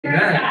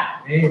Amen.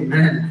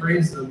 Amen.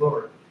 Praise the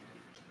Lord.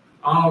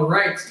 All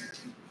right.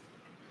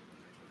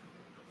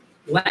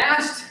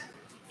 Last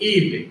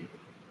evening,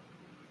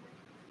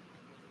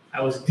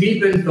 I was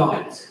deep in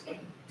thought,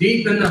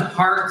 deep in the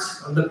heart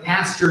of the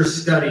pastor's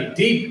study,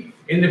 deep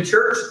in the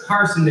church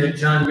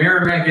parsonage on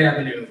Merrimack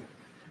Avenue,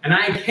 and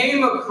I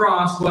came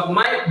across what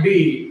might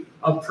be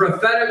a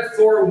prophetic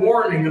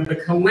forewarning of the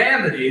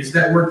calamities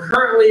that we're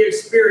currently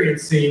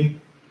experiencing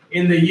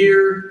in the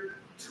year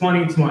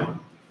 2020.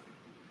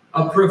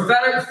 A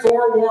prophetic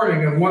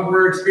forewarning of what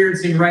we're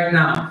experiencing right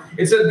now.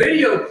 It's a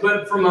video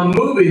clip from a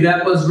movie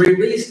that was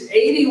released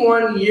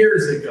 81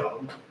 years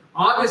ago,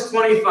 August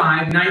 25,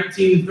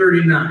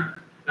 1939. Now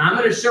I'm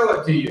going to show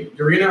it to you.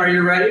 Dorina, are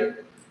you ready?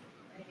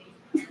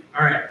 Ready.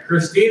 All right.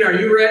 Christine, are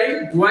you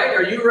ready? Dwight,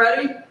 are you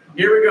ready?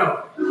 Here we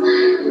go.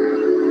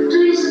 Do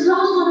you suppose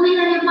we'll meet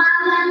any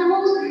wild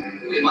animals?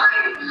 We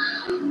might.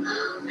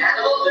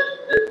 Animals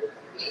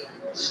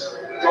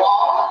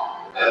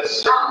that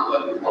strong, some,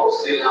 but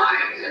mostly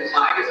lions and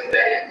tigers and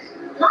bears.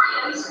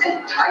 Lions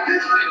And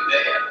tigers and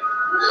bears.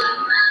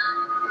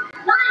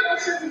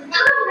 Lions and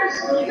tigers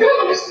and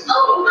bears.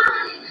 Oh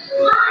my!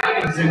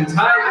 Lions and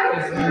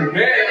tigers and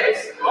bears.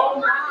 Oh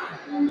my!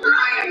 Lions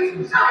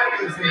and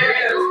tigers and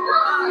bears. Oh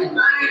my! Lions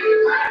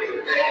and tigers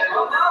and bears.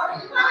 Oh my!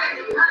 Lions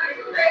and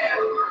tigers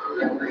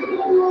and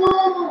bears.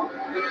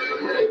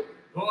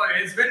 Boy,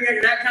 it's been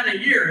that kind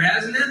of year,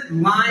 hasn't it?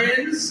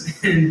 Lions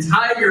and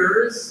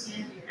tigers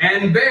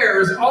and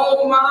bears.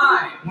 Oh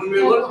my! When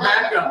we look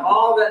back at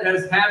all that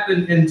has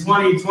happened in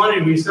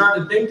 2020, we start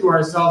to think to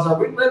ourselves, are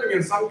we living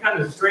in some kind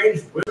of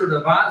strange Wizard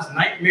of Oz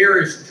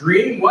nightmarish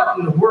dream? What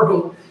in the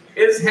world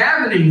is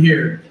happening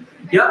here?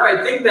 Yep,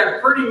 I think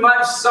that pretty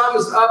much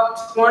sums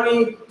up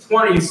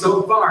 2020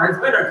 so far. It's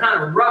been a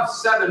kind of rough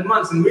 7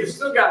 months, and we've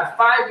still got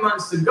 5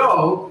 months to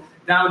go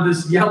down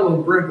this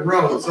yellow brick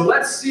road. So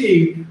let's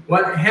see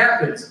what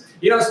happens.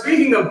 You know,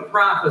 speaking of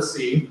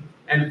prophecy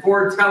and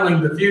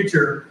foretelling the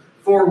future,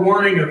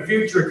 forewarning of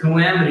future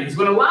calamities,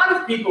 when a lot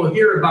of people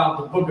hear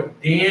about the book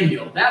of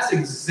Daniel, that's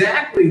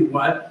exactly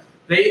what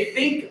they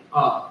think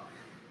of.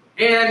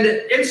 And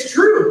it's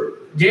true.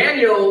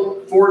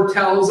 Daniel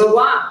foretells a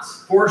lot,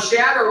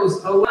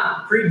 foreshadows a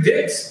lot,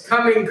 predicts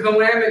coming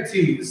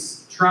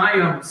calamities,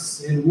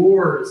 triumphs, and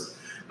wars.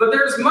 But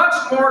there's much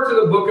more to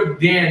the book of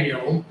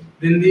Daniel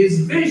than these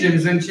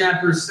visions in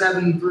chapters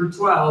 7 through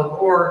 12,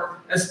 or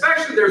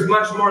especially there's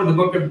much more in the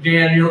book of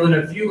Daniel than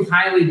a few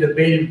highly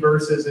debated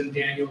verses in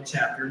Daniel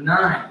chapter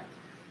 9.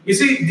 You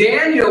see,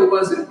 Daniel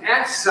was an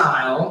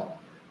exile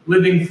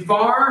living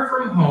far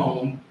from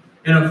home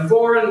in a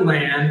foreign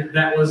land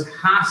that was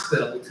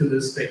hostile to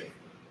his faith.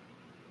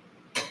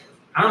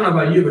 I don't know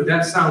about you, but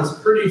that sounds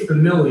pretty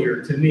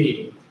familiar to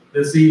me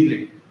this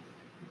evening.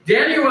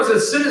 Daniel was a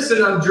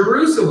citizen of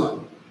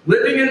Jerusalem,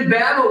 living in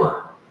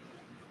Babylon.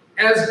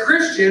 As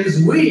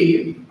Christians,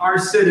 we are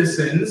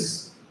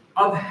citizens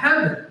of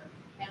heaven,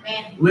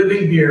 Amen.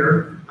 Living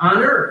here on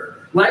earth.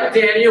 Like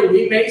Daniel,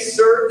 we may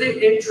serve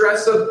the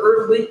interests of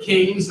earthly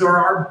kings or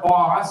our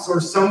boss or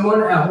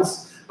someone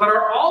else, but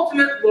our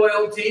ultimate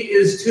loyalty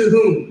is to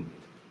whom?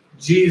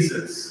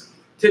 Jesus,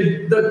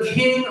 to the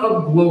King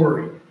of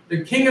glory,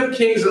 the King of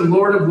kings and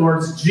Lord of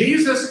lords,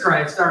 Jesus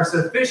Christ, our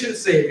sufficient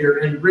Savior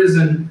and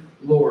risen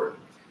Lord.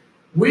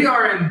 We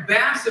are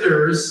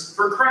ambassadors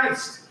for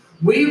Christ.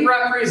 We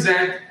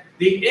represent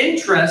the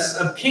interests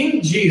of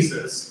King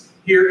Jesus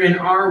here in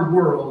our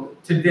world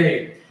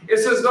today.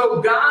 It's as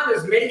though God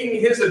is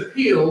making his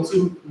appeal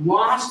to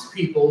lost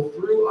people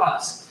through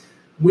us.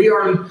 We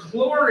are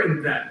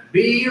imploring them,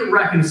 be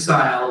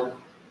reconciled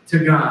to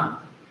God.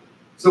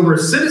 So we're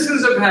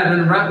citizens of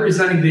heaven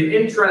representing the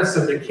interests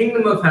of the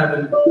kingdom of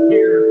heaven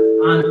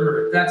here on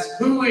earth. That's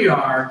who we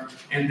are,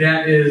 and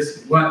that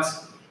is what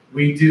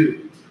we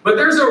do. But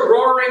there's a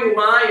roaring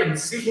lion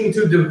seeking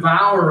to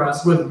devour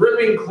us with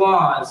ripping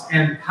claws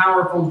and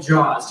powerful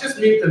jaws. Just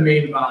mute the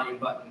main volume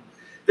button.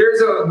 There's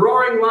a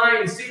roaring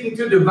lion seeking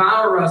to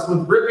devour us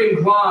with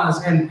ripping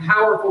claws and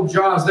powerful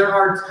jaws. There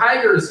are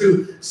tigers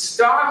who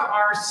stalk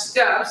our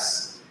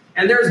steps,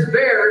 and there's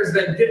bears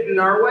that get in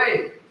our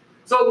way.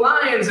 So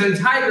lions and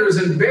tigers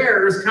and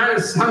bears kind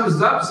of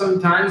sums up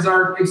sometimes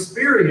our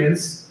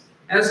experience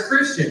as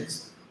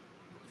Christians.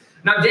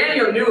 Now,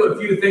 Daniel knew a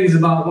few things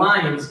about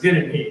lions,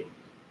 didn't he?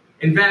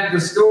 In fact, the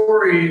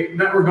story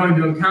that we're going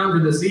to encounter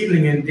this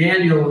evening in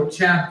Daniel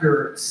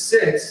chapter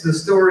 6, the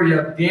story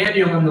of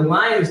Daniel and the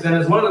lion's den,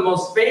 is one of the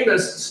most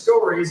famous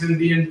stories in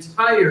the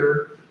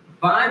entire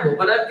Bible.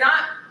 But I've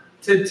got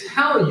to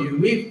tell you,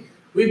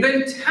 we've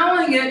been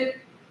telling it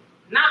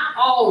not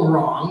all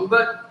wrong,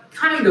 but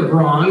kind of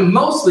wrong,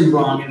 mostly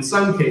wrong in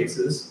some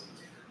cases.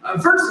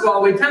 First of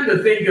all, we tend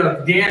to think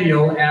of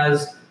Daniel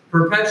as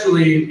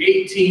perpetually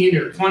 18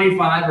 or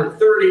 25 or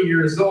 30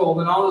 years old,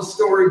 and all the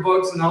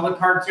storybooks and all the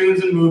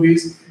cartoons and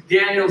movies,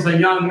 Daniel's a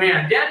young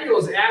man. Daniel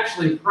is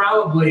actually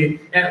probably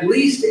at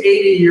least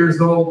 80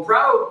 years old,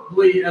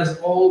 probably as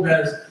old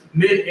as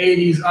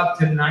mid-80s up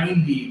to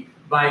 90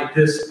 by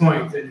this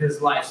point in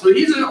his life. So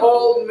he's an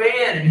old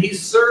man, and he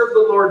served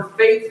the Lord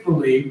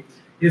faithfully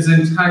his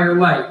entire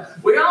life.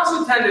 We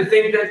also tend to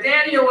think that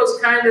Daniel was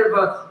kind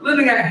of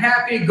living a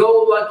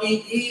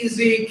happy-go-lucky,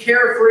 easy,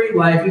 carefree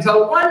life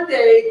until one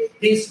day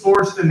he's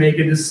forced to make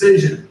a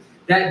decision.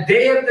 That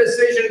day of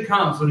decision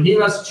comes when he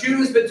must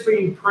choose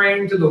between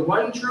praying to the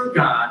one true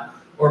God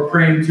or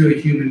praying to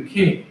a human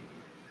king.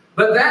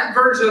 But that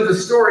version of the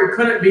story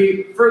couldn't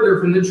be further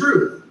from the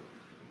truth.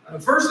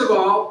 First of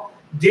all,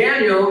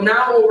 Daniel,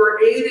 now over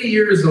 80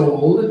 years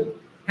old,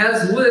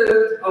 has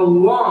lived a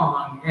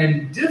long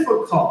and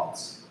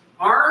difficult,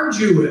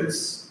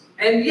 arduous,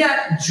 and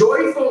yet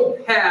joyful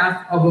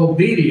path of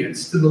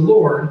obedience to the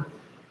Lord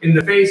in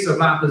the face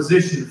of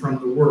opposition from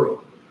the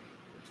world.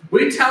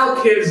 We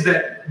tell kids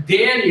that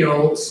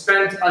Daniel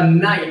spent a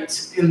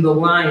night in the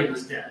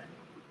lion's den.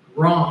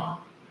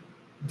 Wrong.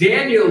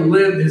 Daniel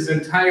lived his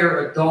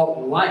entire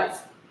adult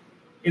life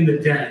in the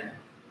den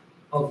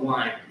of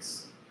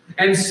lions.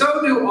 And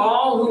so do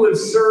all who have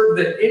served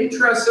the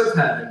interests of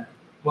heaven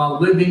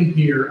while living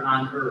here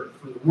on earth.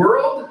 For the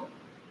world,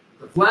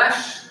 the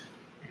flesh,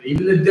 and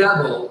even the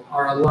devil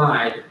are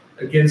allied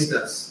against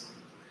us.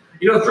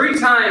 You know, 3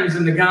 times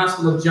in the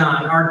Gospel of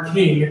John, our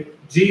King,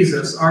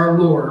 Jesus, our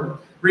Lord,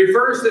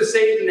 refers to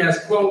Satan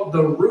as, quote,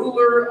 the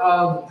ruler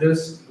of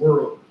this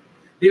world.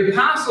 The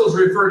apostles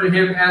refer to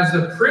him as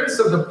the prince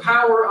of the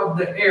power of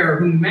the air,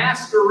 who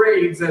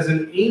masquerades as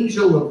an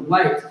angel of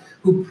light,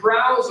 who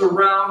prowls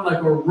around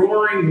like a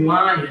roaring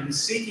lion,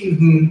 seeking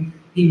whom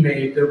he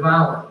may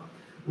devour.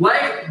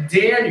 Like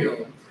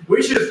Daniel,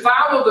 we should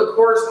follow the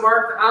course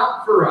marked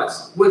out for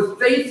us with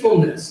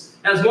faithfulness.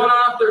 As one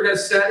author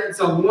has said, it's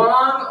a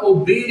long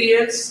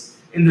obedience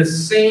in the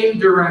same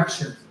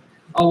direction.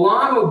 A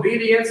long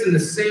obedience in the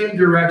same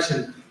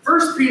direction.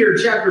 1 Peter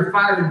chapter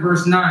 5 and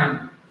verse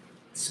 9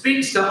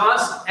 speaks to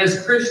us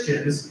as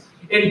Christians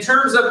in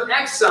terms of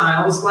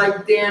exiles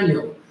like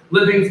Daniel,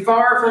 living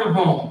far from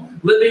home,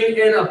 living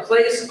in a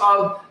place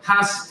of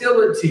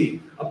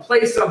hostility, a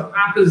place of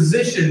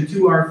opposition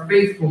to our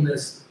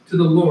faithfulness to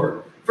the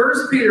Lord.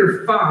 1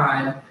 Peter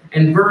 5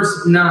 and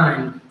verse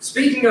 9,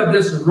 speaking of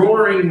this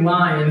roaring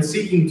lion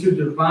seeking to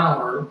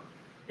devour,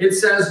 it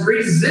says,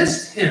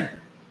 resist him,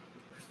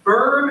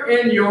 firm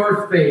in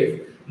your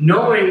faith,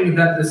 knowing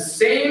that the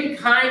same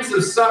kinds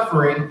of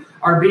suffering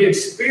are being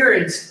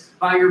experienced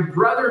by your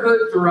brotherhood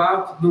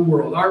throughout the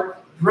world. Our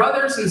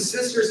brothers and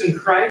sisters in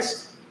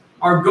Christ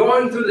are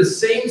going through the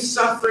same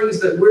sufferings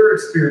that we're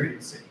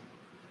experiencing.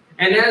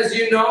 And as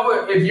you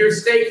know, if you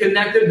stay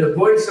connected to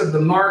Voice of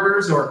the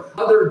Martyrs or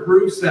other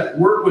groups that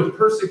work with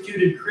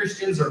persecuted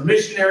Christians or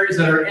missionaries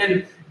that are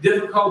in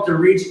difficult to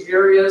reach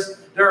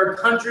areas, there are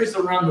countries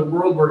around the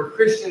world where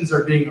Christians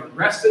are being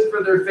arrested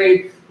for their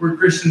faith, where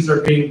Christians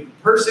are being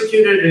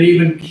persecuted and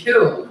even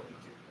killed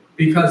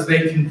because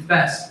they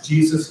confess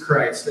Jesus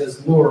Christ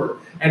as Lord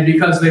and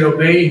because they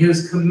obey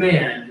his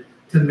command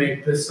to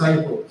make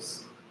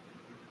disciples.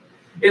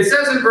 It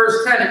says in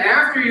verse 10,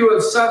 after you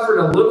have suffered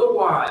a little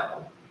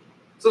while.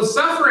 So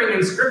suffering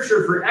in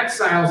Scripture for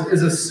exiles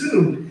is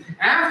assumed.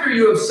 After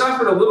you have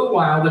suffered a little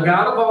while, the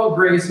God of all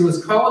grace, who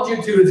has called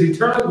you to his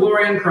eternal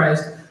glory in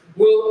Christ,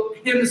 will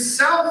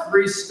himself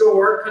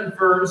restore,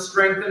 confirm,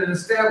 strengthen, and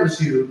establish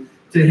you.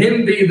 To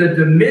him be the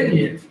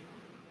dominion,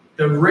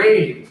 the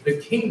reign, the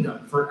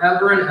kingdom,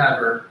 forever and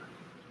ever.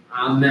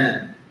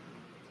 Amen.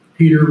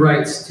 Peter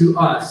writes to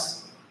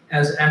us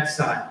as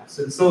exiles.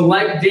 And so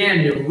like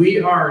Daniel, we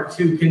are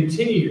to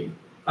continue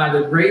by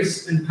the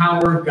grace and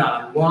power of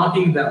God,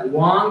 walking that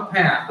long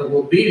path of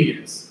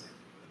obedience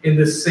in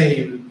the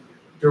same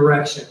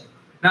direction.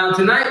 Now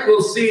tonight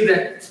we'll see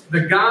that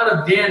the God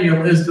of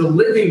Daniel is the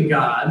living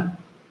God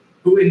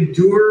who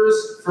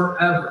endures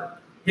forever.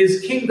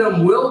 His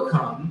kingdom will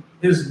come.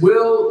 His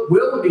will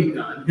be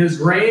done. His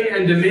reign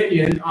and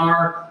dominion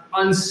are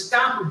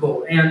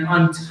unstoppable and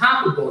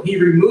untoppable. He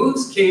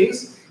removes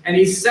kings and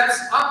he sets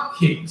up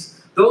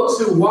kings. Those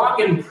who walk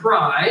in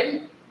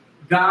pride,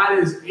 God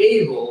is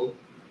able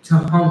to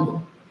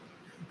humble.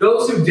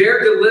 Those who dare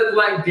to live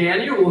like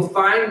Daniel will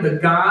find the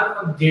God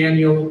of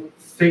Daniel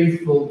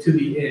faithful to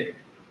the end.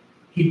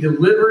 He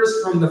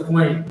delivers from the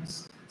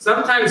flames.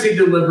 Sometimes he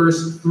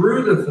delivers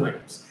through the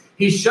flames.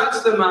 He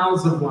shuts the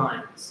mouths of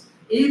lions.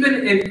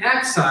 Even in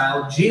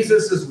exile,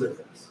 Jesus is with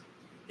us.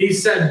 He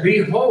said,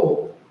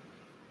 behold,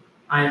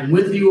 I am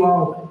with you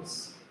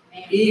always,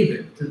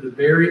 even to the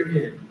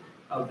very end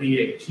of the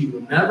age. He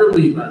will never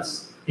leave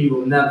us. He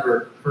will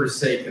never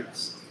forsake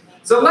us.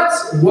 So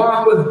let's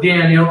walk with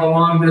Daniel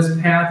along this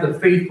path of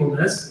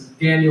faithfulness,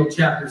 Daniel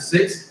chapter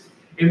 6.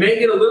 It may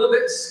get a little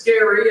bit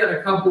scary at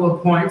a couple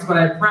of points, but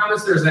I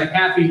promise there's a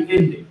happy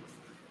ending.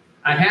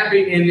 A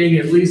happy ending,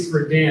 at least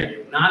for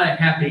Daniel, not a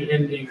happy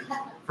ending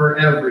for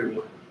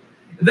everyone.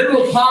 And then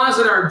we'll pause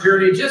in our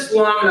journey just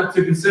long enough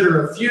to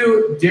consider a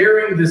few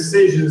daring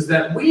decisions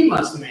that we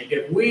must make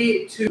if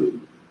we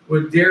too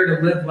would dare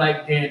to live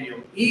like Daniel,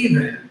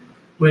 even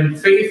when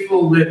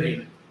faithful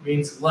living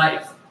means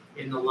life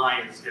in the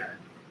lion's den.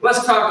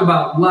 Let's talk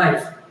about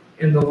life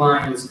in the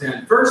lion's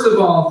den. First of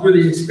all,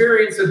 through the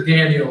experience of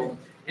Daniel,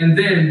 and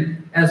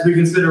then as we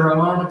consider our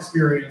own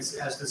experience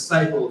as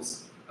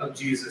disciples of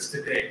Jesus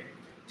today.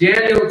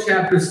 Daniel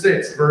chapter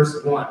 6,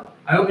 verse 1.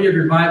 I hope you have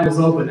your Bibles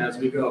open as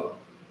we go.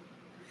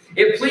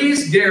 It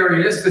pleased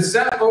Darius to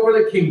set over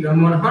the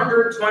kingdom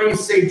 120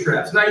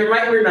 satraps. Now you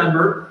might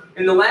remember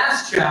in the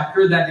last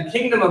chapter that the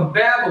kingdom of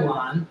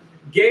Babylon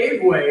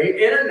gave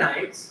way in a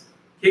night.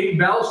 King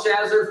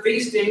Belshazzar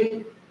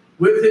feasting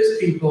with his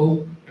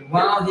people, and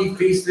while he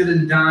feasted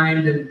and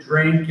dined and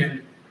drank,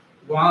 and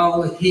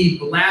while he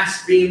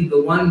blasphemed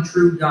the one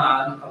true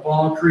God of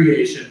all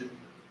creation,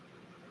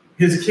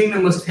 his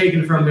kingdom was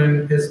taken from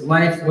him, his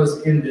life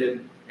was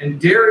ended,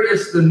 and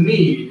Darius the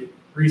Mede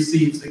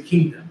receives the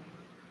kingdom.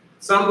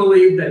 Some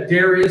believe that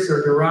Darius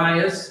or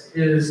Darius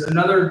is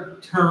another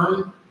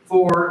term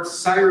for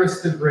Cyrus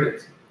the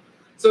Great.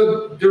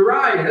 So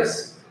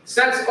Darius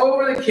sets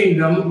over the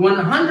kingdom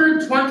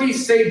 120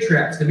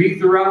 satraps to be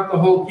throughout the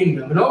whole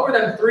kingdom, and over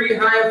them 3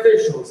 high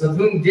officials, of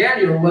whom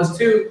Daniel was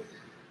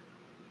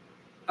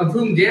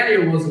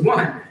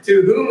one,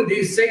 to whom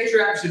these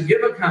satraps should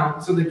give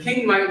account, so the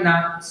king might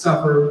not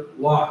suffer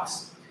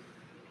loss.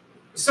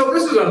 So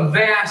this is a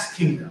vast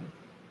kingdom,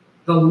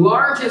 the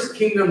largest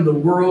kingdom the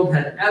world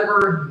had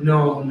ever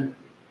known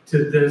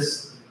to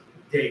this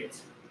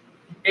date.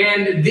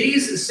 And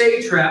these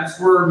satraps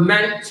were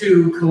meant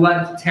to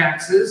collect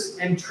taxes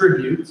and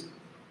tribute,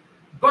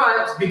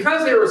 but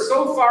because they were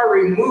so far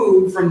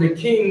removed from the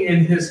king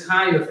and his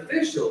high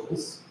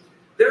officials,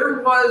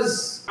 there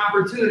was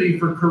opportunity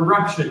for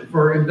corruption,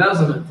 for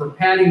embezzlement, for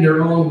padding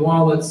their own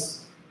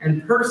wallets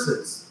and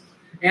purses.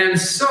 And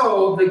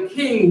so the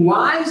king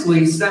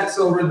wisely sets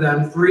over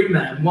them 3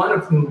 men, one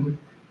of whom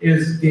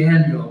is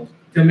Daniel,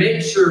 to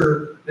make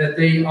sure that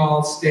they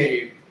all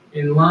stay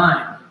in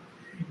line.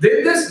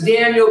 This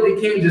Daniel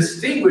became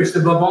distinguished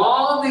above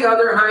all the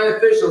other high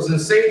officials and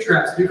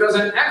satraps because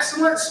an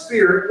excellent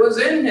spirit was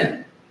in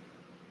him.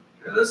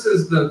 Now, this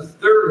is the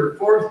 3rd or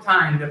 4th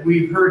time that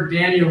we've heard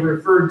Daniel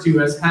referred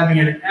to as having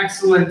an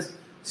excellent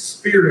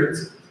spirit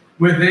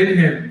within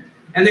him.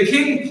 And the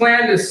king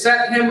planned to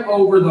set him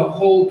over the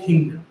whole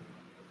kingdom.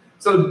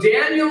 So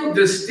Daniel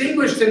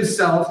distinguished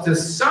himself to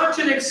such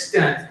an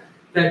extent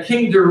that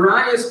King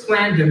Darius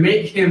planned to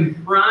make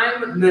him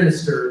prime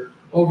minister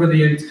over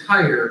the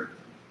entire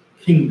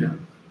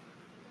kingdom.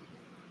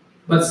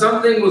 But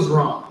something was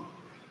wrong.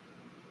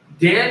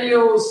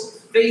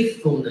 Daniel's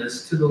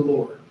faithfulness to the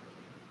Lord,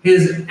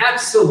 his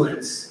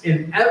excellence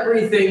in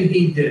everything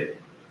he did,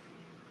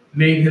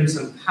 made him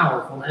some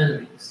powerful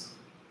enemies.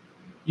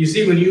 You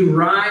see, when you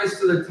rise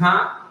to the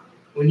top,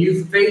 when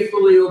you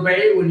faithfully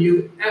obey, when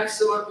you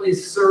excellently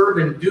serve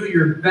and do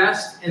your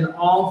best in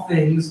all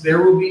things,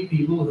 there will be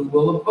people who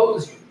will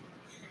oppose you.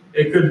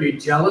 It could be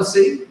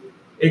jealousy.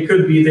 It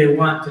could be they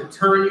want to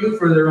turn you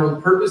for their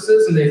own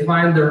purposes and they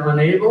find they're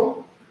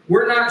unable.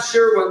 We're not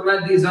sure what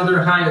led these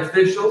other high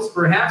officials.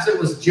 Perhaps it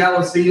was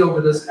jealousy over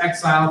this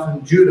exile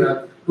from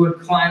Judah who had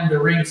climbed the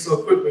ranks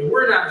so quickly.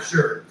 We're not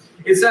sure.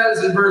 It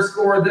says in verse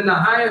 4, then the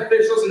high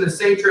officials and the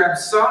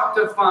satraps sought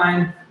to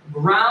find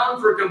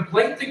ground for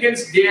complaint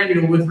against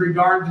Daniel with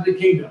regard to the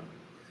kingdom.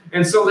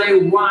 And so they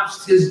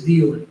watched his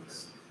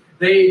dealings.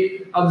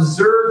 They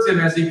observed him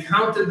as he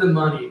counted the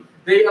money.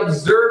 They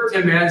observed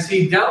him as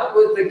he dealt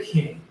with the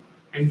king.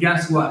 And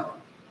guess what?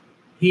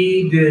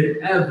 He did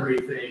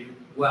everything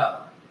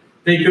well.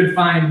 They could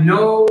find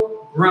no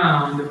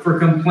ground for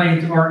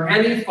complaint or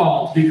any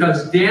fault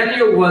because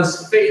Daniel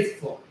was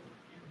faithful.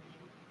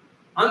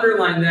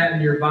 Underline that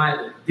in your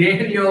Bible.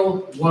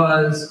 Daniel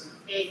was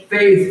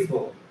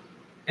faithful.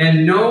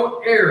 And no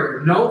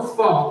error, no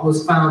fault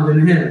was found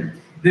in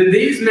him. Then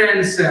these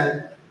men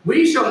said,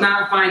 we shall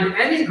not find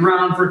any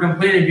ground for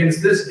complaint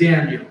against this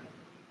Daniel,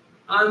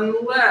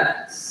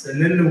 unless,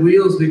 and then the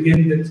wheels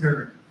begin to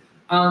turn,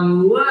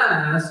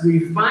 unless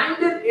we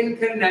find it in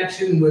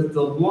connection with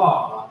the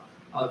law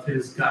of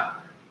his God.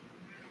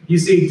 You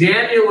see,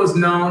 Daniel was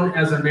known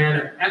as a man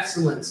of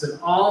excellence in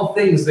all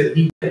things that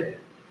he did,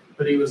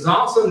 but he was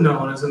also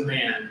known as a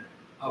man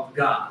of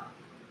God.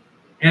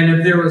 And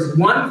if there was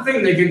one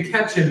thing they could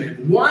catch him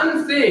in,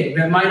 one thing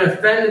that might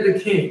offend the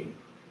king,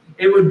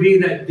 it would be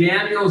that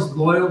Daniel's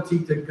loyalty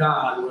to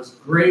God was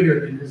greater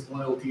than his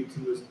loyalty to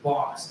his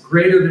boss,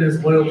 greater than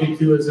his loyalty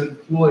to his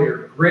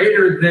employer,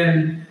 greater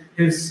than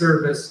his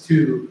service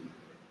to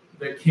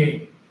the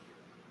king.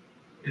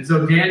 And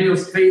so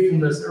Daniel's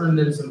faithfulness earned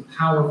him some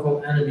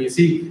powerful enemies.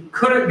 He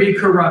couldn't be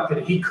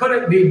corrupted. He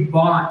couldn't be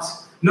bought.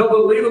 No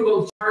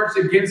believable charge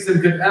against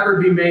him could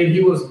ever be made. He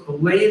was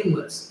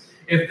blameless.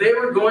 If they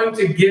were going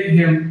to get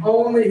him,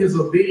 only his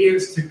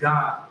obedience to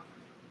God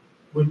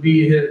would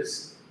be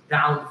his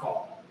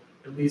downfall,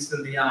 at least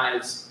in the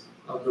eyes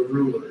of the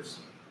rulers.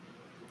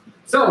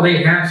 So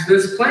they hatched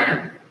this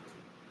plan.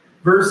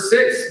 Verse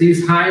 6,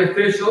 these high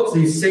officials,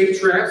 these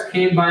satraps,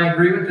 came by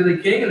agreement to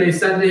the king, and they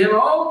said to him,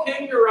 "O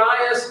King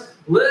Darius,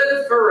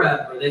 live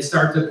forever." They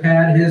start to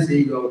pad his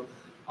ego.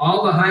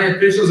 All the high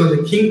officials of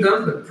the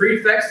kingdom, the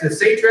prefects, the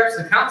satraps,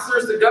 the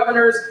counselors, the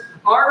governors,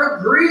 are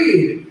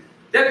agreed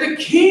that the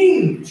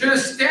king should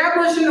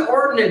establish an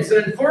ordinance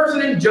and enforce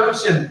an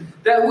injunction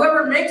that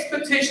whoever makes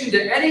petition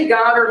to any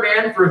god or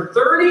man for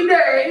 30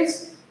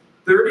 days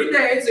 30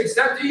 days,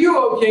 except to you,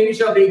 O king,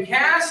 shall be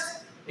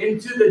cast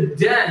into the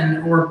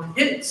den or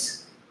pit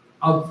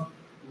of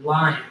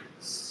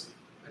lions.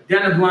 A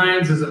den of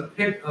lions is a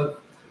pit of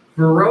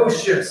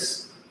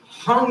ferocious,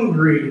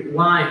 hungry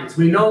lions.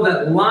 We know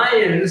that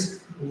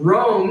lions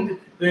roamed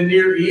the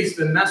Near East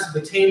and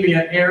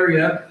Mesopotamia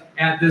area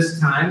at this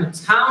time. The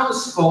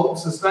townsfolk,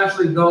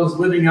 especially those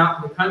living out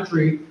in the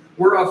country,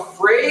 were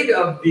afraid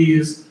of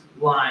these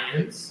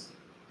lions.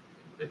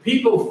 The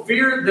people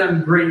feared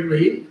them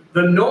greatly.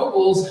 The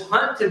nobles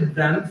hunted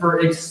them for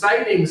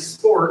exciting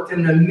sport,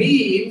 and the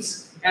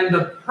Medes and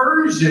the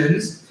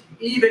Persians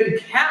even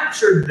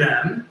captured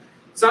them,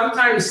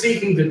 sometimes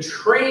seeking to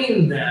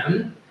train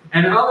them,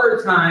 and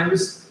other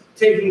times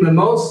taking the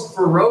most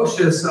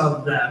ferocious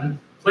of them,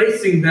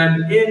 placing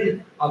them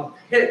in a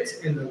pit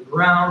in the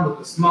ground with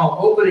a small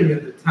opening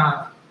at the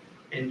top,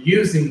 and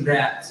using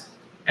that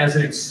as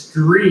an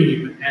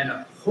extreme and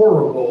a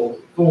horrible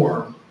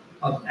form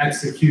of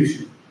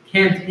execution.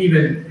 Can't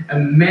even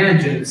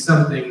imagine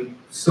something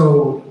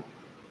so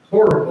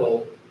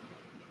horrible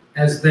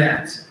as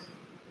that.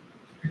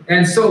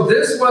 And so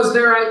this was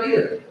their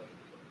idea.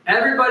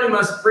 Everybody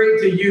must pray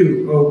to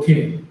you, O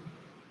king.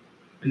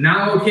 And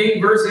now, O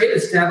king, verse 8,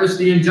 establish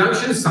the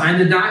injunction, sign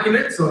the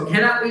document, so it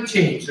cannot be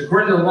changed,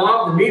 according to the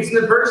law of the Medes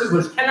and the Persians,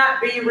 which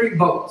cannot be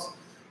revoked.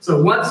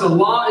 So once a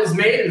law is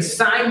made and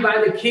signed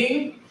by the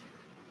king,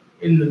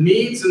 in the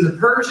Medes and the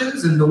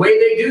Persians, and the way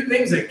they do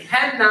things, it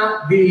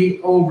cannot be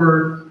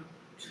overturned.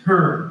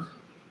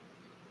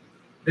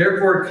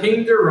 Therefore,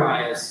 King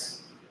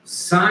Darius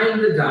signed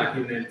the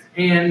document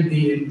and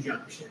the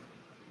injunction.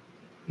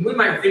 And we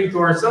might think to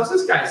ourselves,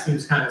 this guy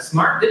seems kind of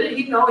smart. Didn't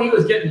he know he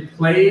was getting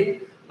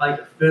played like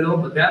a fiddle?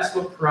 But that's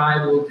what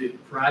pride will do.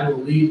 Pride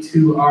will lead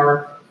to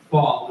our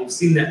fall. We've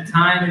seen that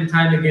time and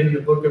time again in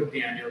the book of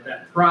Daniel,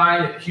 that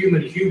pride and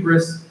human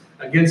hubris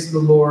against the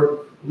Lord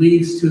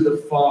leads to the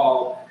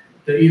fall,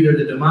 to either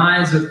the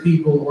demise of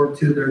people or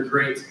to their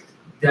great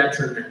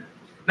detriment.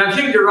 Now,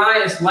 King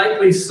Darius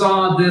likely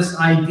saw this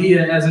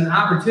idea as an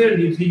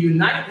opportunity to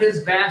unite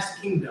his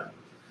vast kingdom.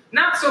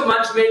 Not so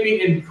much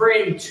maybe in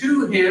praying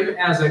to him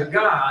as a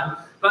god,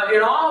 but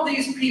in all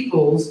these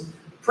peoples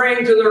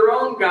praying to their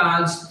own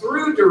gods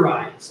through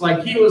Darius,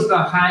 like he was the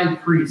high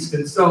priest.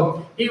 And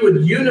so he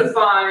would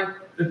unify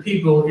the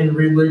people in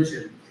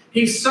religion.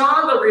 He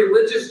saw the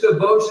religious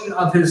devotion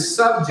of his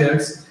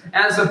subjects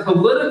as a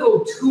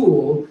political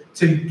tool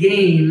to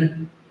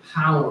gain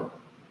power.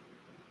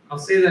 I'll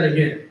say that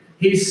again.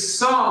 He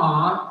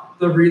saw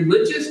the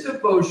religious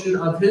devotion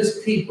of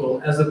his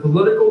people as a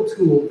political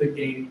tool to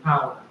gain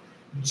power,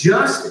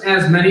 just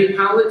as many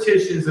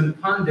politicians and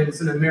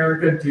pundits in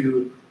America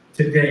do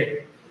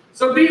today.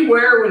 So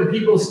beware when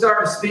people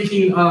start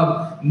speaking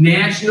of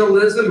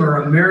nationalism or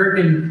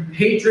American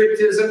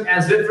patriotism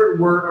as if it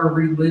were a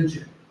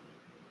religion.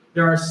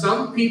 There are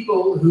some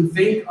people who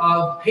think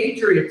of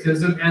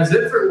patriotism as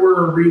if it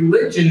were a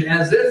religion,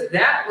 as if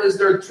that was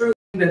their truth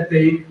that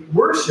they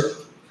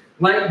worship.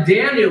 Like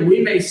Daniel,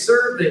 we may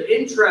serve the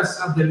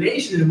interests of the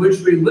nation in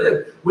which we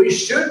live. We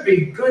should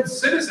be good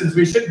citizens.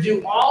 We should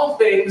do all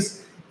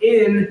things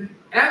in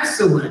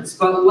excellence.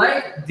 But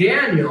like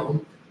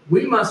Daniel,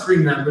 we must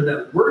remember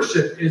that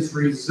worship is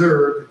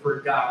reserved for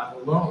God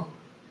alone.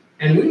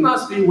 And we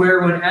must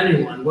beware when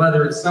anyone,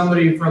 whether it's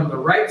somebody from the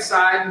right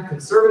side,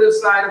 conservative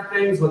side of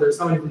things, whether it's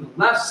somebody from the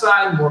left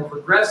side, more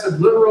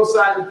progressive, liberal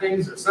side of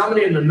things, or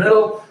somebody in the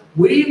middle,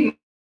 we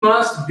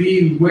must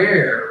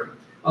beware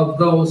of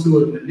those who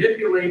would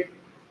manipulate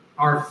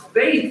our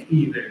faith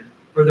even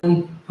for their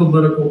own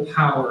political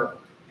power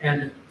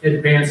and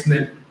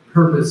advancement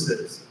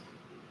purposes.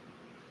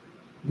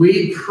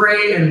 We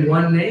pray in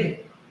one name,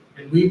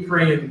 and we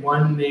pray in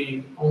one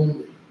name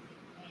only.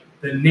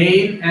 The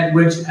name at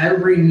which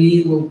every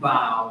knee will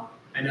bow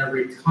and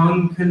every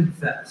tongue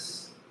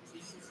confess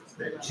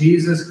that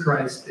Jesus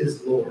Christ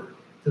is Lord,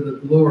 to the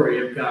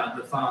glory of God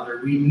the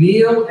Father. We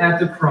kneel at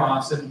the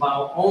cross and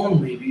bow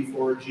only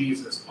before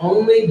Jesus.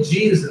 Only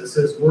Jesus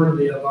is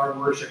worthy of our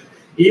worship.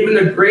 Even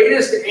the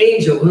greatest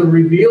angel who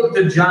revealed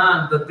to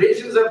John the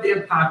visions of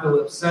the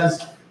apocalypse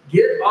says,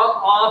 "Get up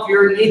off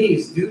your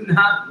knees. Do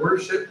not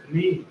worship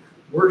me.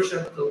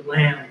 Worship the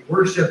Lamb.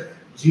 Worship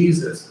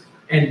Jesus."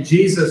 And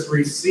Jesus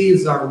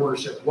receives our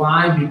worship.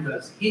 Why?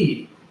 Because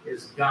he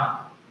is God.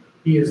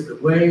 He is the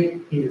way,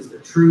 he is the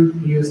truth,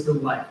 he is the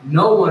life.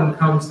 No one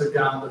comes to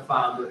God the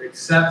Father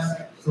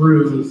except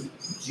through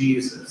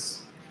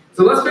Jesus.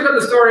 So let's pick up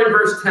the story in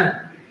verse 10.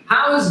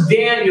 How is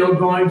Daniel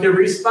going to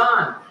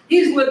respond?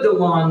 He's lived a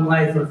long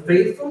life of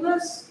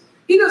faithfulness.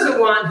 He doesn't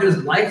want his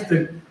life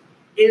to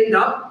end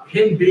up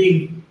him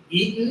being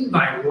eaten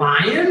by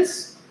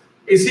lions.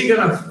 Is he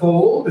going to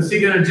fold? Is he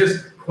going to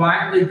just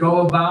quietly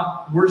go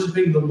about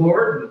worshiping the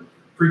Lord and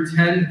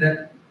pretend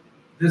that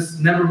this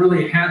never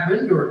really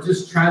happened, or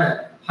just try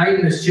to hide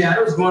in the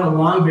shadows, go on a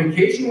long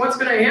vacation? What's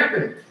going to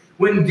happen?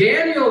 When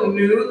Daniel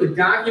knew the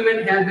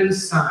document had been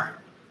signed,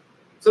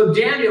 so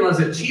Daniel, as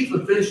a chief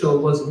official,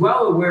 was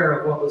well aware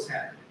of what was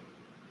happening.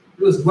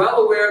 He was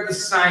well aware of the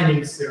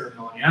signing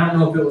ceremony. I don't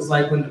know if it was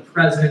like when the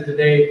president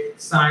today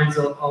signs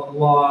a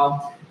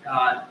law,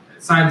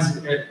 signs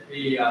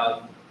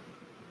a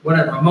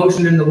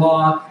motion into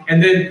law,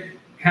 and then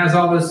has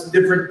all this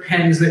different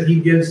pens that he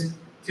gives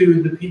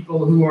to the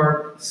people who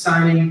are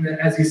signing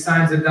as he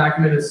signs the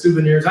document as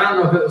souvenirs. I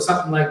don't know if it was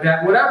something like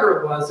that.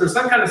 Whatever it was, there's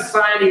some kind of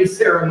signing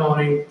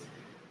ceremony.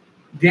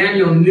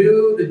 Daniel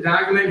knew the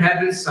document had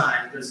been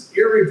signed. This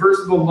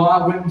irreversible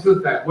law went into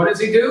effect. What does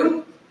he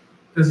do?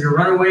 Does he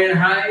run away and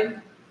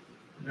hide?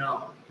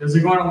 No. Does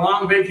he go on a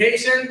long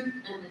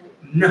vacation?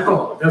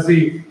 No. Does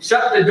he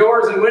shut the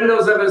doors and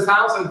windows of his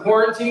house and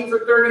quarantine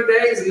for 30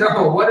 days?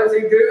 No. What does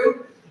he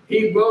do?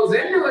 He goes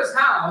into his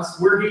house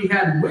where he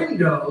had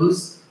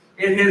windows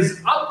in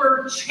his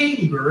upper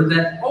chamber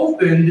that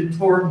opened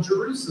toward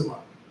Jerusalem.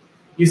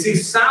 You see,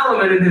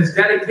 Solomon in his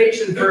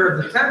dedication prayer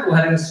of the temple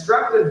had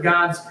instructed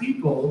God's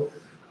people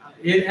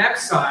in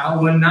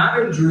exile, when not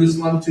in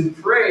Jerusalem, to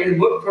pray,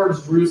 look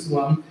towards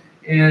Jerusalem,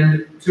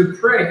 and to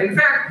pray. In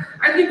fact,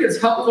 I think it's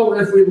helpful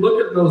if we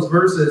look at those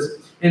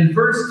verses in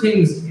 1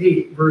 Kings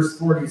 8, verse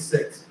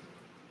 46.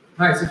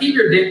 All right, so keep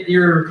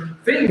your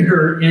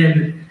finger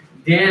in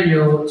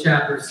Daniel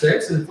chapter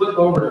 6 and flip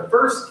over to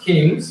 1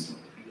 Kings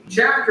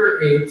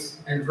chapter 8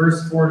 and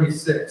verse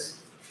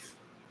 46.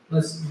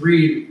 Let's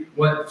read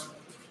what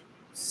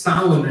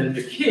Solomon,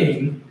 the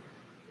king,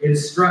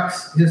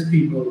 instructs his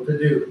people to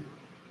do.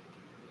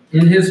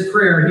 In his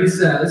prayer, he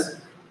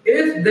says,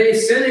 "If they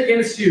sin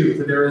against you,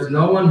 for there is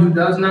no one who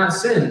does not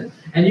sin,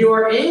 and you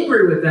are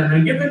angry with them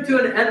and give them to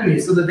an enemy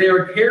so that they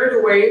are carried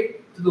away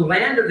to the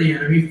land of the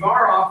enemy,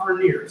 far off or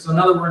near." So in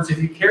other words,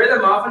 if you carry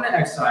them off into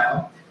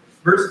exile,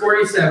 verse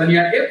 47,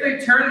 "Yet if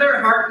they turn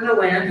their heart in the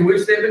land to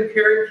which they have been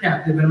carried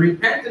captive, and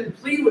repent and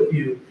plead with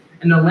you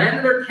in the land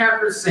of their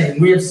captors, saying,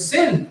 'We have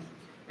sinned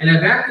and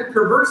have acted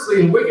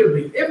perversely and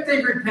wickedly,' if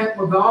they repent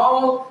with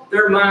all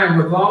their mind,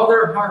 with all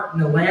their heart in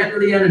the land of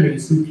the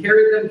enemies who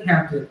carried them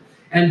captive,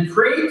 and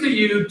pray to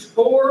you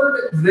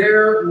toward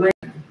their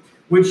land,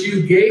 which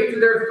you gave to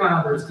their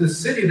fathers, the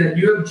city that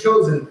you have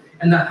chosen,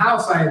 and the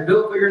house I have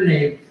built for your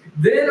name,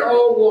 then,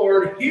 O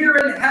Lord, hear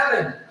in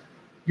heaven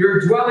your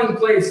dwelling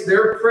place,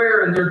 their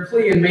prayer and their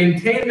plea, and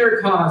maintain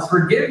their cause.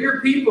 Forgive your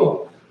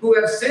people who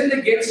have sinned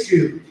against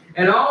you,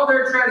 and all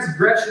their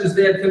transgressions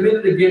they have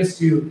committed against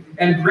you,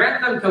 and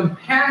grant them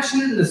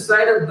compassion in the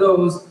sight of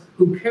those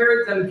who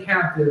carried them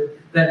captive,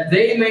 that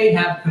they may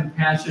have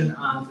compassion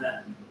on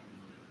them."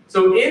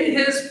 So in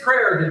his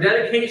prayer, the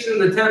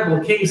dedication of the temple,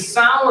 King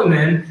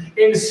Solomon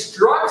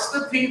instructs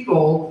the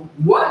people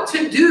what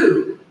to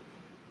do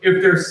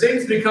if their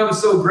sins become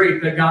so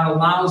great that God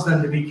allows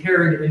them to be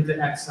carried into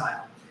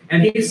exile.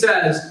 And he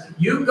says,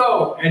 you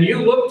go and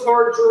you look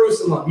toward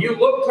Jerusalem, you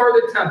look toward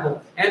the temple,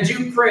 and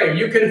you pray,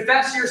 you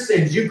confess your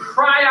sins, you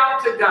cry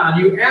out to God,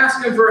 you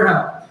ask him for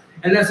help.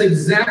 And that's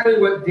exactly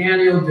what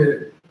Daniel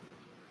did.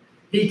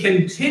 He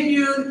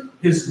continued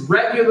his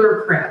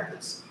regular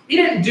practice. He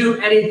didn't do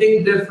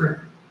anything different.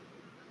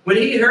 When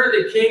he heard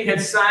the king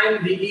had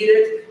signed the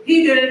edict,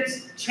 he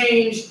didn't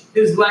change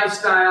his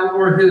lifestyle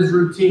or his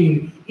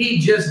routine. He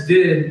just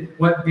did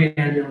what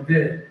Daniel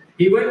did.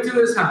 He went to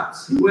his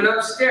house. He went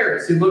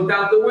upstairs. He looked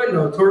out the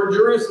window toward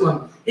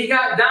Jerusalem. He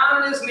got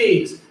down on his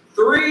knees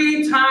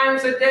 3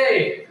 times a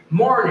day,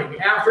 morning,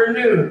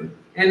 afternoon,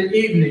 and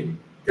evening,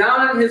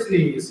 down on his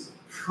knees,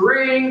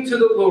 praying to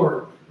the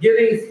Lord,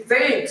 giving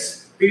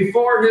thanks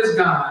before his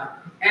God,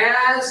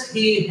 as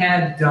he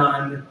had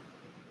done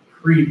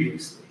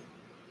previously.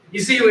 You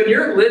see, when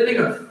you're living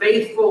a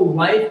faithful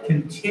life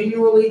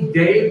continually,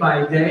 day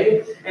by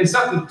day, and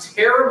something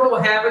terrible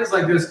happens,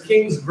 like this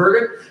king's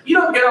verdict, you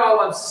don't get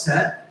all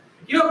upset.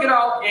 You don't get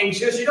all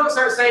anxious. You don't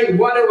start saying,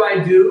 what do I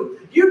do?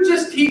 You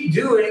just keep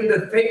doing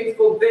the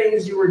faithful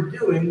things you were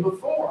doing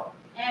before.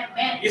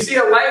 Amen. You see,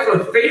 a life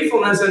of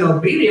faithfulness and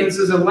obedience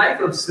is a life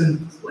of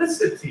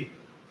simplicity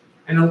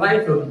and a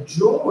life of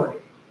joy.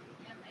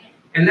 Amen.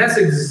 And that's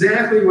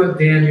exactly what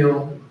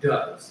Daniel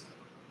does.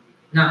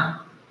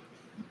 Now,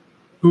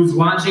 who's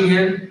watching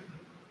him?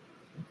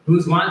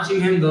 Who's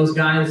watching him? Those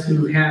guys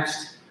who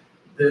hatched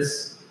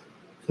this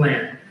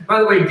plan. By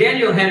the way,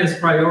 Daniel had his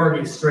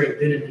priorities straight,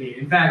 didn't he?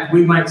 In fact,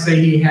 we might say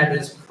he had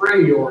his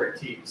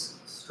pray-or-itize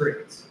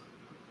straight.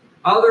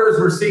 Others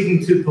were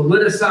seeking to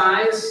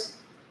politicize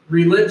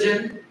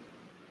religion.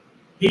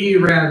 He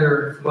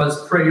rather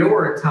was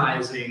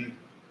prioritizing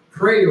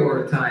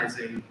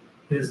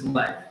his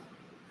life.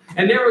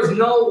 And there was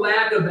no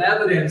lack of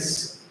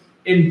evidence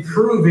in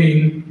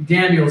proving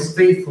Daniel's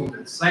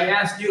faithfulness. I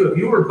asked you, if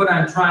you were put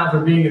on trial for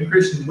being a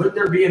Christian, would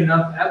there be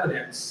enough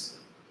evidence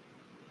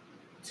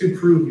to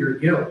prove your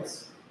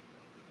guilt?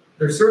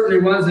 There certainly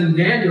was in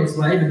Daniel's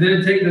life. It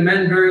didn't take the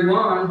men very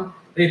long.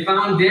 They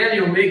found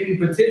Daniel making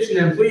petition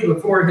and plea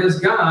before his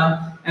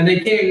God, and they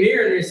came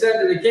near and they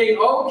said to the king,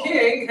 "Oh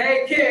king,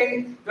 hey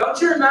king, don't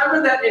you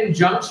remember that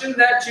injunction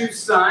that you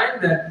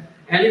signed, that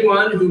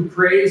anyone who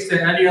prays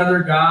to any other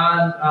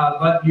god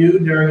but you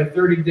during a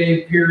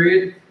 30-day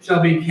period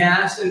shall be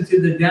cast into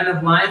the den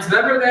of lions?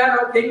 Remember that,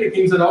 oh king?" The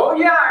king said, "Oh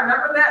yeah, I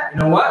remember that. You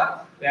know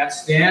what? that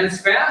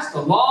stands fast.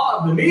 The law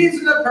of the Medes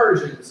and the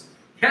Persians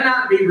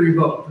cannot be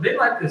revoked. They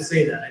like to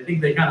say that. I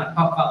think they kind of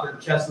puff out their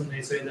chest when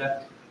they say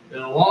that. The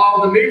law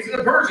of the Medes and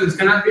the Persians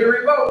cannot be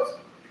revoked.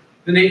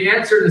 Then they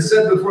answered and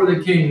said before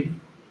the king,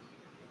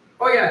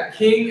 oh yeah,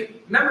 king,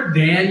 remember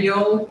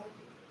Daniel,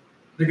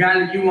 the guy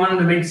that you wanted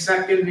to make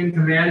second in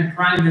command,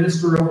 prime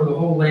minister over the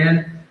whole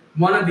land,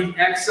 one of the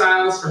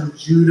exiles from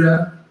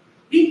Judah?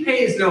 He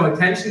pays no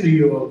attention to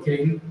you, O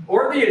king,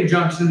 or the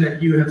injunction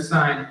that you have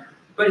signed,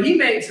 but he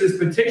makes his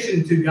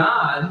petition to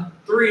God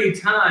 3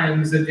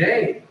 times a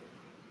day.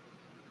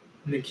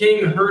 When the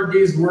king heard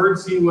these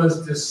words, he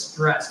was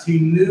distressed. He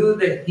knew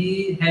that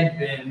he had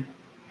been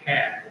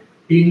had.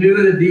 He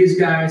knew that these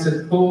guys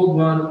had pulled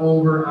one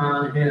over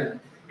on him.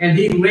 And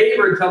he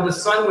labored till the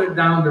sun went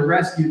down to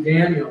rescue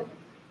Daniel.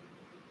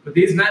 But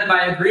these men,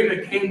 by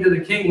agreement, came to the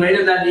king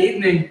later that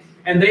evening,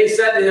 and they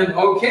said to him,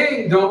 O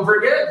king, don't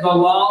forget the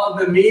law of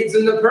the Medes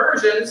and the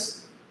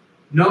Persians.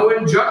 No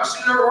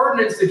injunction or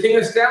ordinance the king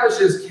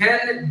establishes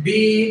can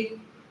be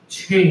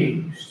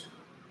changed.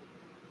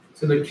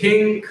 So the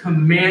king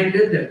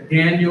commanded that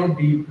Daniel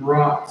be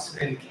brought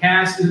and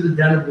cast into the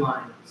den of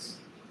lions.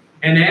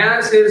 And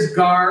as his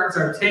guards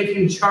are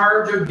taking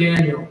charge of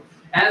Daniel,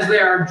 as they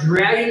are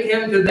dragging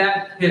him to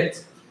that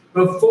pit,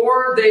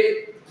 before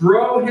they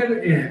throw him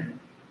in,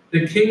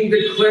 the king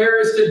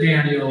declares to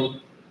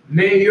Daniel,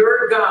 may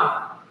your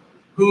God,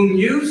 whom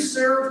you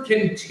serve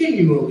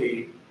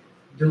continually,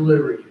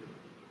 deliver you.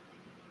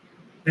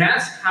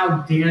 That's how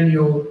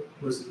Daniel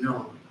was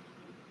known,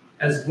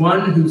 as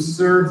one who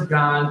served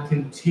God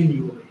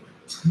continually.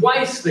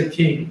 Twice the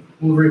king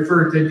will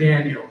refer to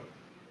Daniel.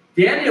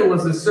 Daniel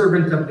was a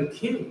servant of the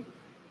king.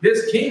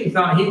 This king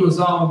thought he was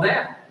all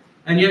that,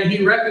 and yet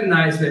he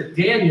recognized that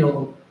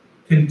Daniel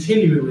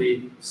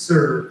continually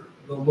served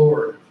the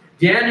Lord.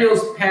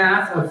 Daniel's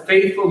path of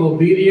faithful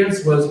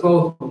obedience was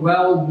both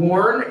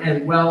well-worn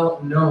and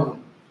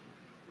well-known.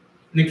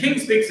 And the king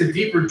speaks a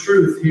deeper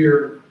truth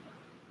here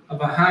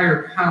of a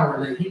higher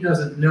power that he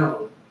doesn't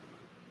know,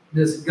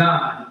 this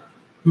God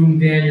whom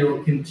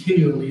Daniel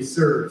continually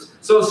serves.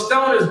 So a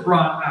stone is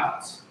brought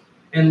out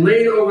and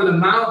laid over the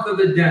mouth of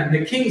the den.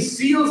 The king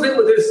seals it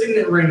with his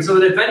signet ring, so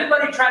that if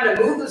anybody tried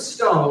to move the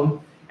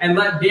stone and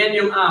let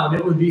Daniel out,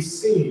 it would be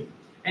seen.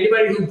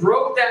 Anybody who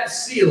broke that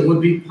seal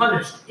would be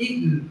punished,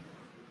 eaten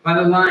by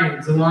the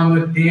lions along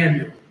with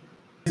Daniel.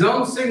 His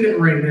own signet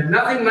ring, that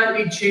nothing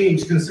might be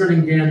changed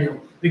concerning Daniel.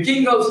 The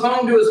king goes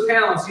home to his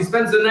palace. He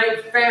spends the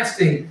night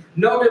fasting.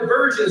 No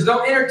diversions,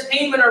 no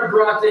entertainment are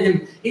brought to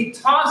him. He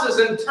tosses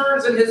and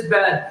turns in his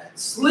bed.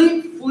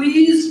 Sleep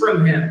flees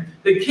from him.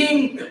 The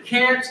king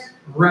can't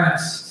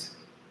rest.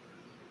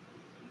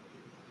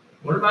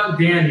 What about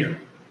Daniel?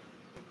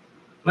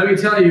 Let me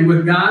tell you,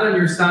 with God on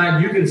your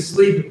side, you can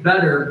sleep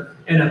better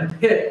in a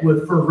pit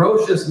with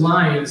ferocious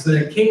lions than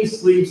a king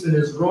sleeps in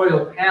his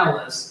royal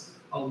palace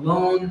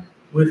alone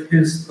with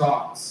his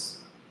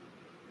thoughts.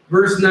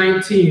 Verse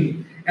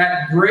 19,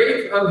 at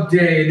break of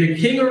day, the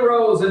king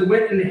arose and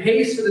went in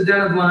haste to the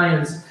den of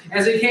lions.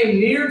 As he came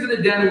near to the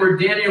den where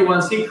Daniel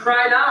was, he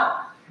cried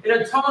out in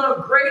a tone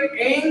of great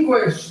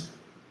anguish.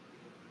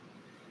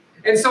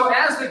 And so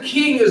as the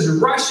king is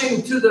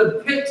rushing to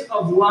the pit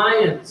of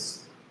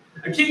lions,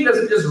 a king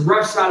doesn't just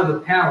rush out of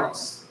the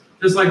palace,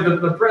 just like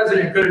the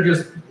president could have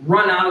just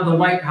run out of the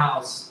White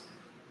House.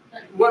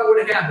 What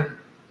would happen?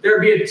 There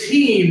would be a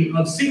team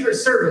of Secret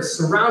Service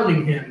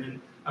surrounding him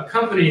and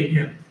accompanying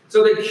him.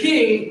 So the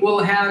king will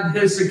have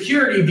his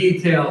security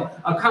detail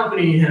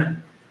accompany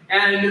him.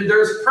 And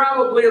there's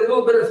probably a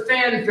little bit of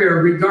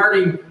fanfare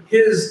regarding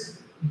his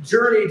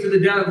journey to the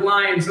den of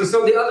lions. And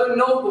so the other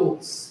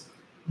nobles,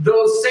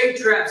 those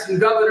satraps and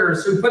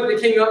governors who put the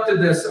king up to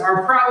this,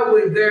 are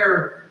probably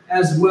there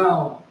as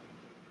well.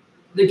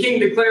 The king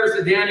declares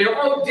to Daniel,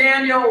 "O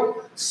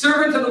Daniel,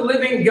 servant of the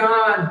living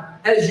God,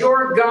 has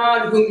your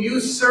God, whom you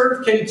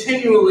serve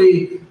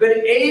continually,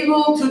 been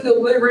able to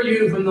deliver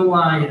you from the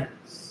lions?"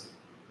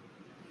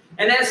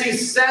 And as he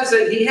says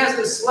it, he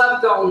hasn't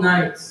slept all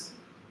night.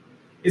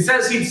 It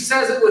says he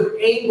says it with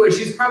anguish.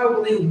 He's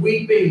probably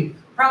weeping.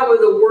 Probably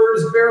the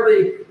words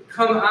barely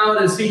come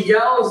out as he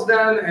yells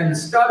them and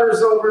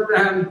stutters over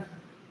them.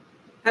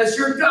 Has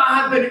your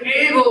God been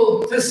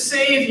able to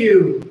save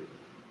you?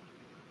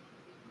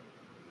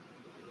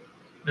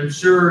 I'm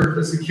sure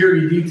the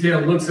security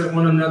detail looks at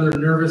one another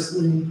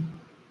nervously.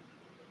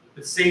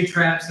 The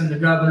satraps and the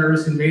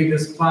governors who made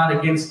this plot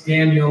against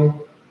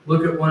Daniel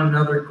look at one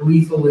another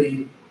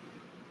gleefully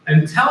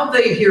until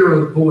they hear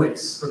a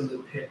voice from the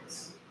pit.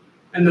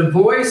 And the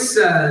voice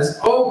says,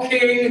 "O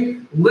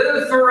king,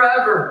 live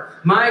forever.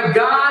 My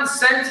God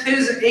sent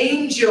his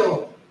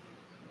angel."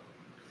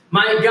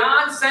 My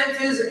God sent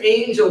his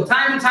angel.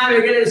 Time and time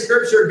again in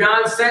Scripture,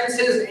 God sends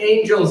his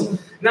angels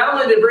not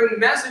only to bring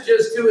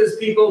messages to his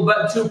people,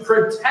 but to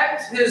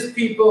protect his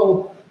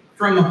people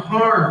from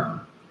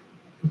harm.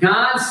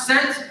 God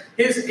sent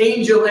his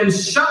angel and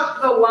shut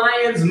the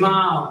lions'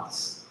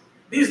 mouths.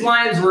 These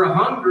lions were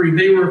hungry.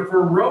 They were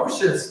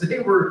ferocious.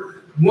 They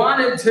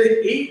wanted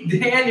to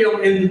eat Daniel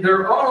in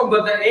their own,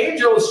 but the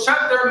angels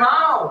shut their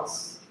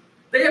mouths.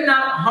 They have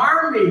not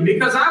harmed me,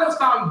 because I was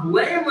found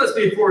blameless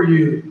before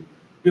you,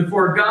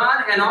 before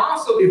God, and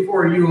also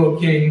before you, O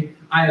king.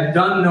 I have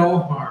done no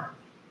harm."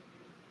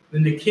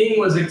 Then the king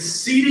was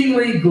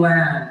exceedingly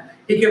glad.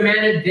 He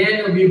commanded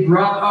Daniel to be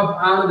brought up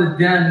out of the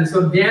den. And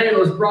so Daniel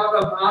was brought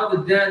up out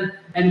of the den,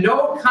 and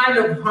no kind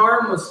of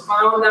harm was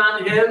found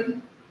on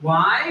him.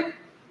 Why?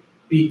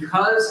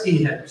 Because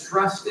he had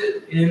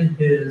trusted in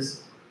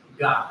his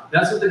God.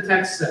 That's what the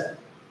text said.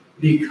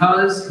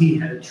 Because he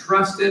had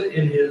trusted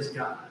in his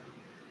God.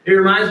 It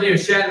reminds me of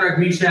Shadrach,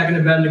 Meshach, and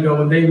Abednego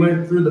when they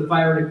went through the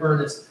fiery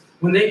furnace.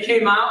 When they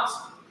came out,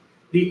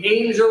 the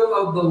angel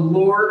of the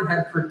Lord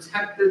had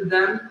protected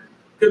them.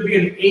 Could be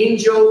an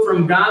angel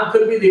from God,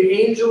 could be the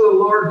angel of the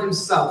Lord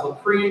himself,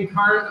 a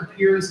pre-incarnate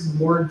appearance of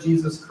the Lord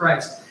Jesus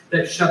Christ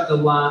that shut the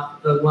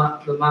mouths of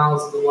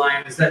the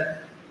lions,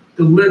 that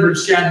delivered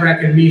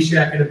Shadrach and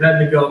Meshach and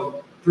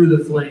Abednego through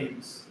the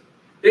flames.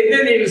 They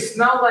didn't even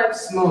smell like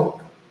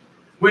smoke.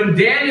 When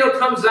Daniel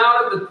comes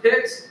out of the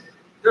pit,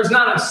 there's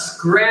not a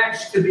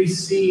scratch to be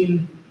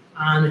seen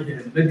on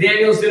him. But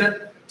Daniel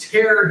didn't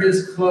tear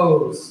his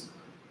clothes.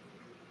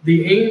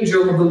 The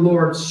angel of the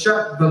Lord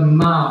shut the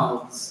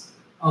mouths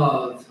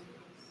of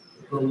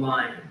the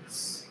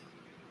lions.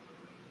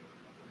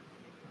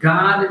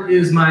 God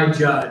is my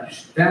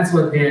judge. That's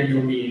what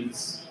Daniel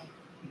means.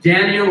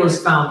 Daniel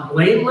was found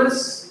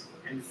blameless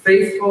and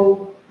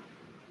faithful.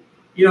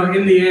 You know,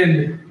 in the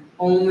end,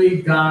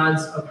 only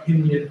God's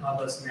opinion of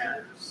us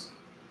matters.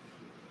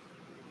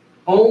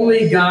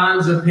 Only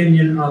God's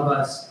opinion of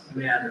us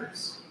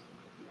matters.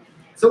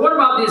 So what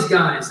about these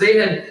guys? They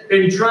had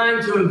been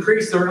trying to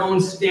increase their own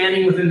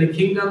standing within the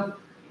kingdom.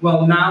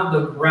 Well, now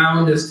the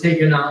ground is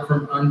taken out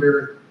from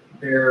under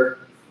their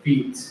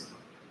feet.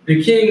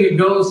 The king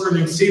goes from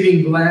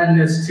exceeding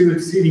gladness to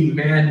exceeding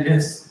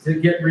madness to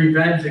get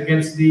revenge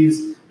against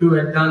these who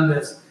had done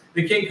this.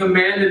 The king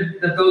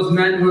commanded that those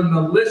men who had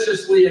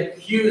maliciously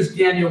accused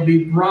Daniel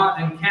be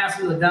brought and cast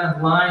in the den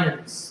of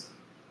lions.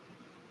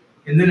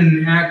 And then in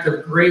an act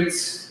of great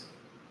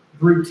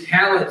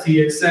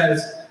brutality, it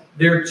says,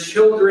 their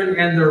children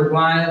and their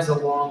wives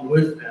along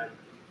with them.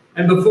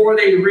 And before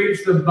they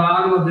reached the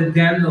bottom of the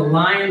den, the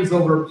lions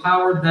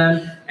overpowered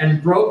them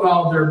and broke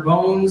all their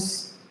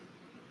bones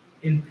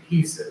in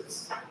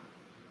pieces.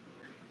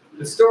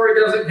 The story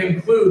doesn't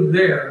conclude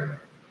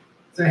there.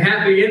 It's a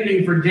happy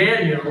ending for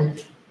Daniel,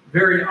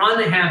 very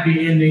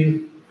unhappy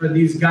ending for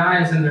these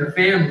guys and their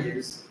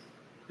families.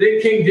 Then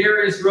King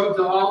Darius wrote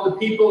to all the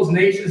peoples,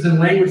 nations, and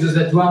languages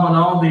that dwell on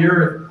all the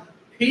earth,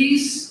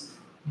 "Peace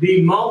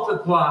be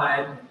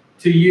multiplied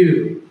to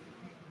you.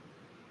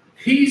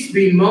 Peace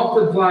be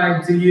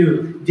multiplied to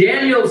you."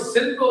 Daniel's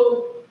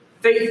simple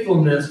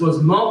faithfulness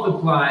was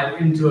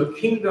multiplied into a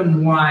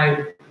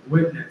kingdom-wide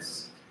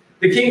witness.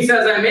 The king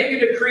says, "I make a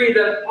decree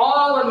that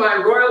all in my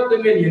royal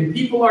dominion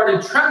people are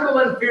to tremble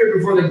and fear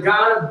before the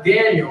God of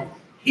Daniel.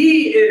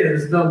 He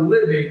is the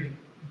living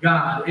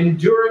God,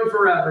 enduring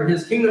forever.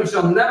 His kingdom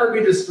shall never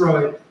be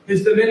destroyed.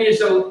 His dominion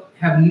shall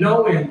have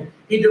no end.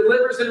 He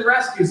delivers and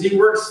rescues. He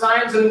works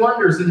signs and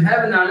wonders in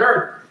heaven and on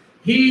earth.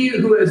 He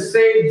who has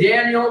saved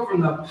Daniel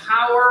from the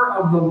power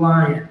of the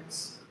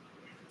lions."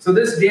 So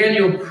this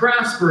Daniel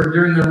prospered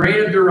during the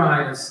reign of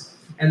Darius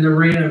and the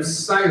reign of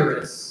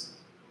Cyrus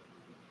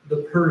the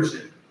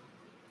Persian.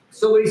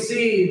 So we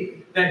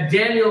see that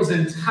Daniel's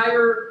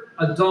entire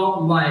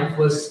adult life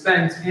was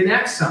spent in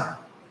exile.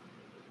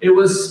 It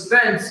was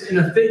spent in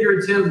a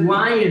figurative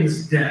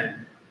lion's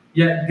den.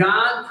 Yet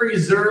God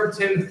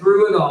preserved him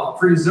through it all,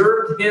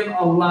 preserved him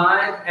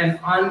alive and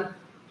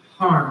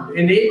unharmed,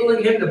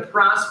 enabling him to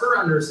prosper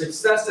under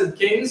successive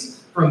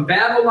kings from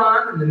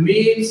Babylon and the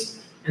Medes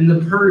and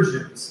the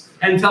Persians,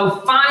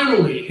 until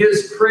finally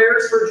his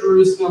prayers for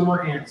Jerusalem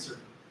were answered.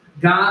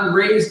 God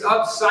raised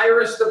up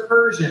Cyrus the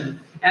Persian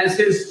as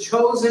his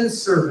chosen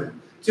servant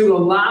to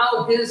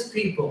allow his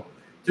people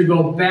to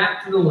go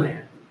back to the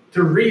land,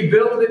 to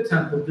rebuild the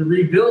temple, to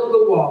rebuild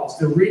the walls,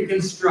 to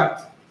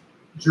reconstruct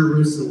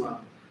Jerusalem.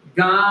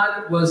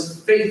 God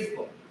was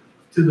faithful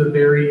to the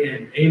very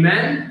end.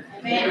 Amen?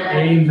 Amen.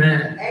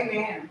 Amen.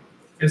 Amen.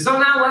 And so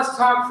now let's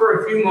talk for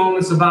a few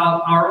moments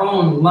about our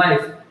own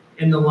life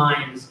in the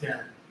lion's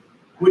den.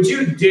 Would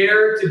you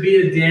dare to be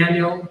a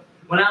Daniel?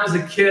 When I was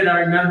a kid, I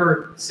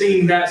remember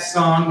singing that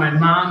song, my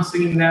mom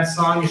singing that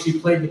song as she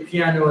played the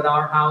piano at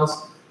our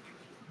house.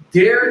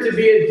 Dare to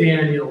be a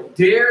Daniel,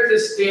 dare to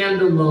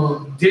stand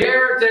alone,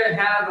 dare to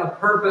have a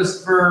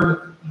purpose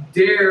firm,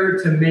 dare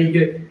to make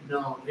it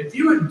known. If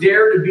you would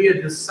dare to be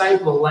a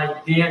disciple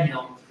like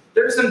Daniel,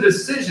 there's some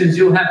decisions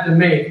you'll have to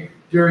make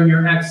during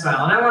your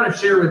exile. And I want to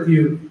share with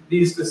you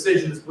these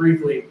decisions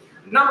briefly.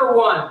 Number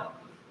one,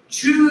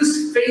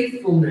 choose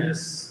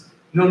faithfulness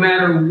no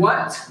matter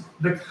what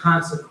the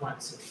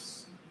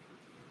consequences.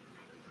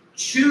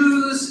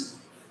 Choose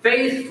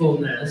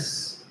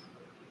faithfulness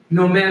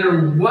no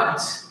matter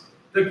what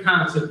the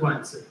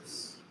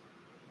consequences.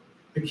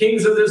 The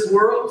kings of this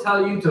world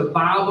tell you to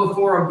bow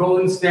before a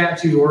golden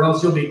statue or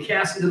else you'll be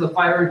cast into the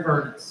fiery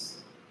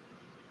furnace.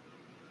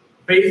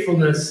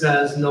 Faithfulness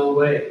says no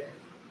way.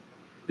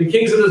 The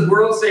kings of this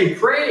world say,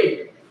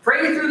 pray.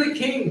 Pray through the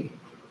king.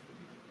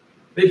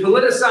 They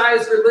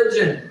politicize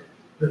religion.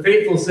 The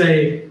faithful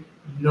say,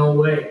 no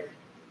way.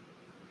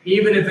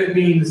 Even if it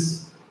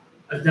means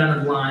a den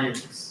of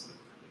lions.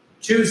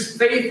 Choose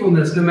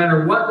faithfulness no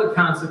matter what the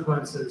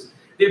consequences.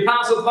 The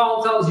Apostle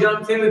Paul tells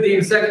young Timothy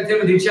in 2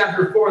 Timothy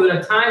chapter 4 that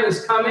a time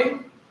is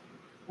coming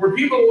where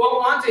people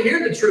won't want to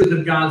hear the truth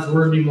of God's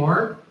word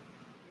anymore,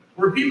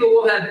 where people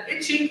will have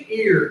itching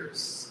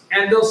ears,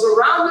 and they'll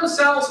surround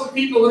themselves with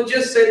people who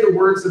just say the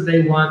words that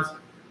they want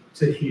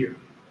to hear.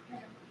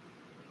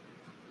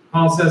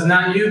 Paul says,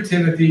 not you,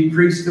 Timothy,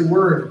 preach the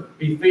word.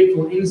 Be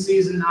faithful in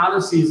season, out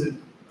of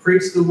season.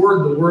 Preach the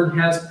word. The word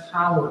has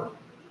power.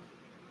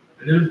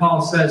 And then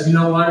Paul says, you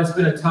know what? It's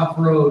been a tough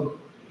road,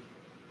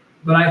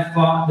 but I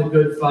fought the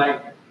good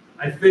fight.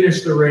 I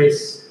finished the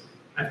race.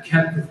 I've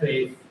kept the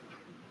faith.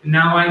 And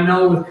now I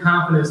know with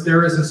confidence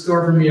there is in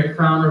store for me a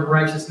crown of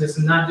righteousness,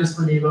 and not just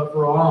for me, but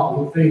for all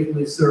who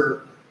faithfully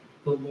serve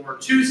the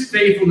Lord. Choose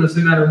faithfulness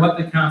no matter what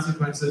the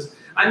consequences.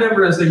 I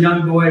remember as a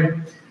young boy,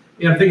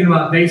 thinking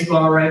about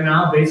baseball right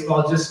now.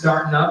 Baseball just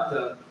starting up.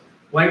 The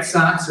White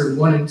Sox are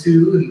 1-2,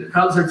 and the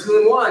Cubs are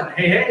 2-1.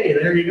 Hey,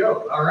 there you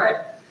go. All right.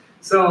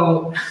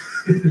 So,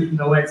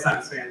 no White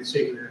Sox fans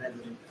shaking their heads.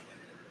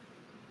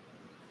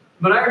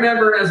 But I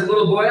remember as a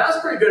little boy, I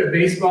was pretty good at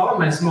baseball in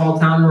my small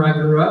town where I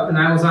grew up, and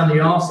I was on the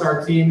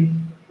All-Star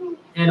team.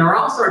 And our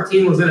All-Star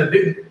team was in a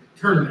big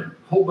tournament.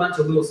 A whole bunch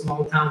of little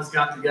small towns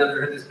got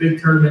together, had this big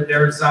tournament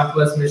there in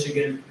Southwest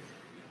Michigan.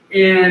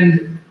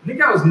 And I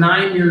think I was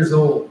 9 years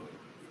old.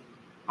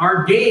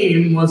 Our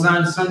game was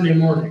on Sunday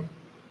morning.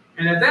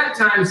 And at that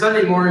time,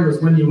 Sunday morning was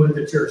when you went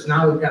to church.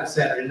 Now we've got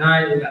Saturday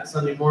night, we've got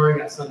Sunday morning,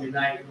 we've got Sunday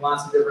night,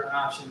 lots of different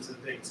options and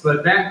things.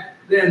 But back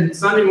then,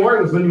 Sunday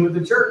morning was when you went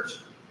to church.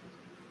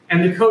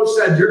 And the coach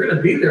said, you're going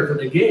to be there for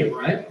the game,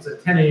 right? It was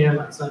at 10 a.m.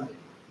 on Sunday.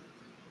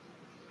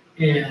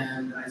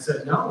 And I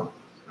said, no,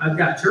 I've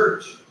got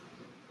church.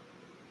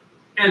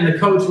 And the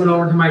coach went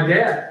over to my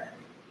dad.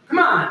 Come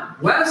on,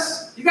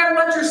 Wes, you got to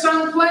let your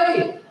son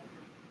play.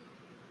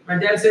 My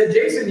dad said,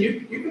 Jason,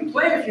 you can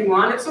play if you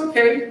want. It's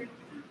okay.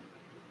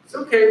 It's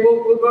okay.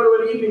 We'll go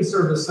to an evening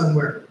service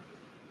somewhere.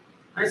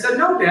 I said,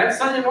 no, Dad,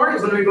 Sunday morning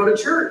is when we go to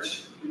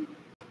church.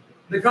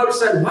 The coach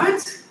said,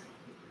 what?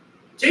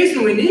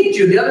 Jason, we need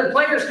you. The other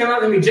players came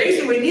out to me,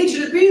 Jason, we need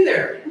you to be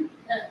there. And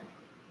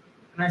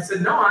I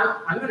said, no,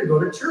 I'm going to go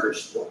to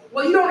church.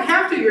 Well, you don't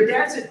have to. Your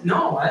dad said,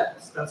 no,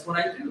 that's what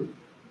I do.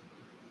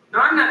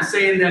 Now, I'm not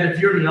saying that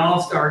if you're in an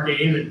all-star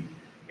game and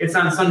it's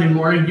on Sunday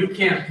morning, you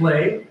can't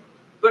play.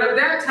 But at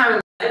that time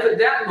in life, at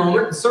that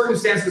moment, the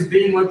circumstances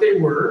being what they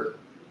were,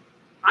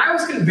 I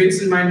was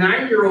convinced in my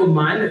 9-year-old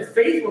mind that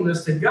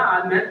faithfulness to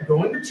God meant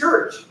going to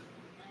church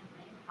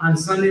on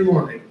Sunday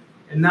morning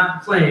and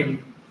not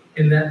playing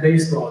in that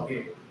baseball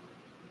game.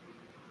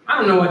 I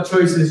don't know what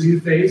choices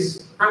you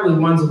face, probably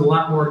ones with a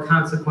lot more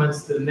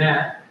consequence than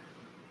that.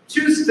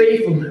 Choose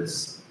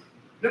faithfulness,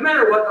 no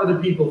matter what other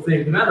people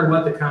think, no matter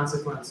what the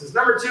consequences.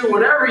 Number 2,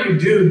 whatever you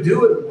do,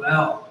 do it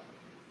well.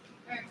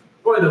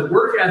 Boy, the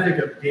work ethic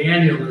of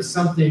Daniel is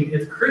something,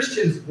 if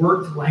Christians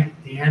worked like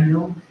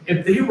Daniel,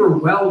 if they were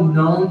well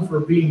known for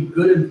being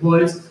good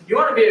employees, you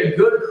want to be a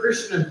good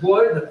Christian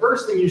employee, the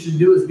first thing you should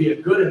do is be a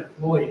good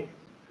employee.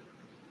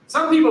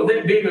 Some people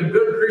think being a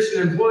good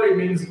Christian employee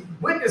means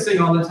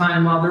witnessing all the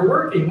time while they're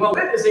working. Well,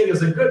 witnessing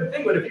is a good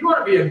thing, but if you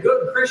want to be a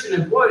good Christian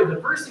employee,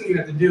 the first thing you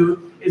have to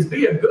do is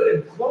be a good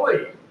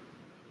employee.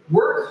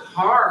 Work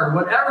hard.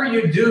 Whatever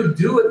you do,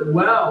 do it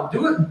well.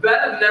 Do it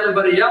better than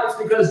everybody else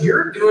because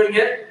you're doing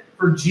it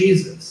for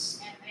Jesus.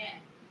 Amen.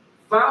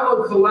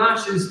 Follow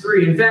Colossians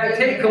 3. In fact,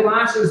 take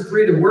Colossians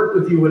 3 to work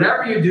with you.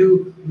 Whatever you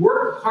do,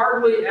 work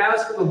heartily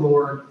as for the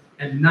Lord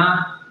and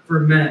not for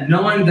men,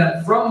 knowing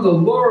that from the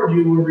Lord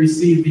you will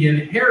receive the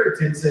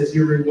inheritance as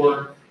your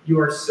reward. You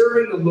are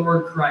serving the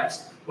Lord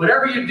Christ.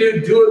 Whatever you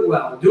do, do it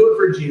well. Do it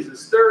for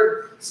Jesus.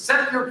 Third,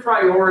 set your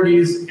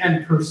priorities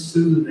and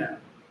pursue them.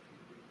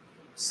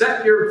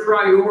 Set your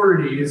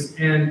priorities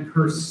and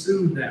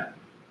pursue them.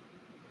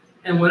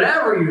 And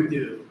whatever you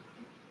do,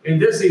 in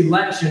this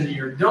election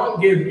year,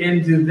 don't give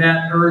in to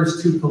that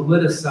urge to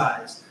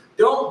politicize.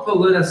 Don't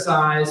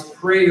politicize,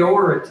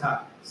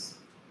 pray-or-itize.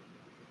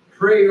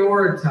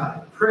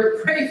 Pray-or-itize.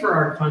 Pray for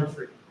our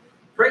country.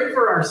 Pray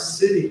for our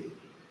city.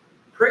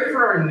 Pray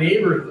for our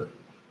neighborhood.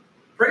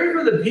 Pray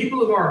for the people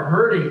who are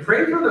hurting.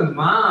 Pray for the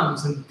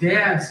moms and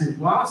dads who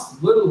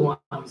lost little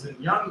ones and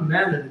young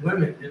men and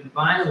women in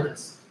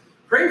violence.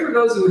 Pray for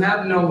those who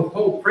have no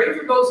hope. Pray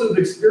for those who have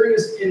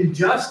experienced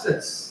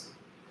injustice.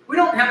 We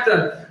don't have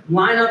to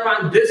line up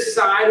on this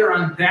side or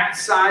on that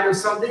side of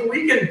something.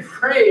 We can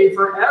pray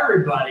for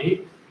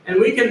everybody, and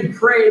we can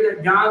pray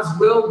that God's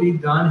will be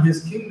done,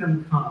 his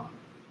kingdom come.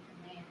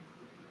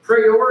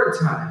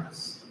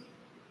 Prioritize.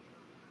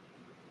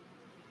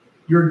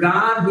 Your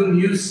God whom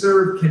you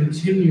serve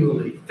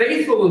continually.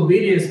 Faithful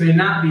obedience may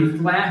not be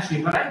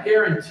flashy, but I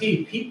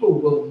guarantee people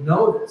will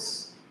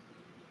notice.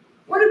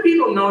 What do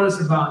people notice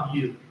about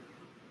you?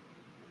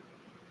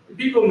 Do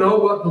people know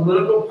what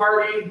political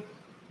party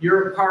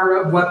you're a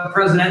part of, what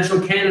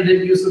presidential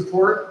candidate you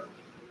support.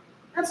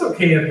 That's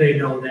okay if they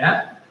know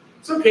that.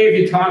 It's okay if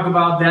you talk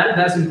about that, if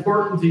that's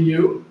important to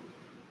you.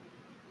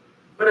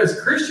 But as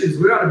Christians,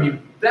 we ought to be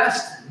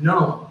best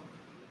known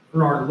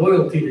for our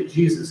loyalty to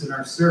Jesus and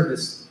our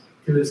service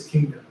to his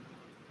kingdom.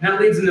 And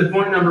that leads into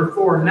point number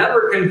 4.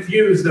 Never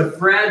confuse the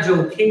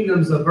fragile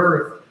kingdoms of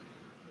earth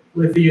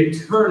with the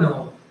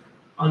eternal,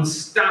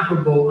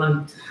 unstoppable,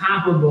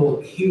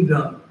 untoppable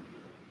kingdom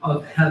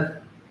of heaven.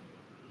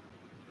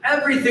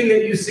 Everything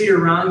that you see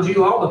around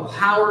you, all the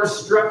power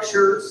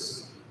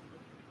structures,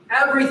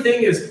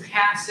 everything is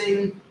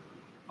passing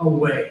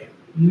away.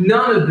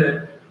 None of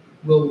it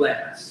will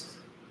last,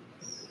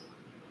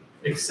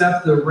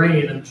 except the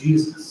reign of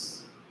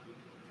Jesus.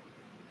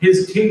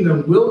 His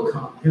kingdom will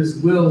come. His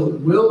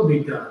will be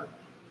done.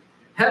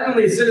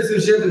 Heavenly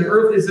citizenship and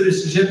earthly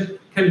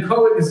citizenship can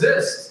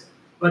coexist,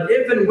 but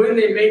if and when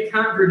they may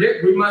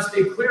contradict, we must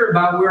be clear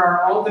about where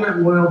our ultimate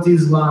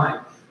loyalties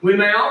lie. We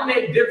may all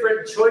make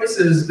different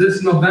choices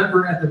this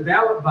November at the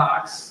ballot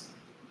box.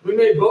 We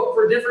may vote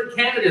for different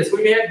candidates.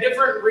 We may have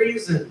different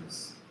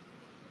reasons.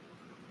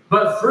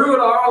 But through it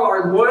all,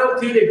 our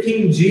loyalty to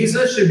King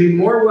Jesus should be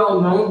more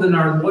well known than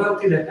our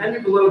loyalty to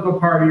any political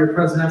party or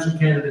presidential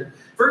candidate.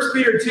 1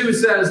 Peter 2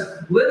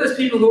 says, live as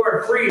people who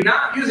are free,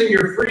 not using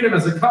your freedom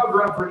as a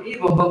cover-up for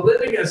evil, but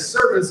living as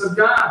servants of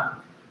God.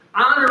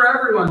 Honor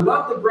everyone,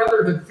 love the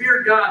brotherhood,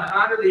 fear God,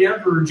 honor the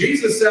emperor.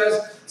 Jesus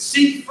says,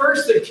 seek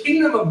first the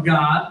kingdom of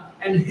God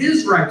and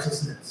his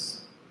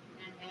righteousness.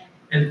 Amen.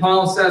 And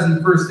Paul says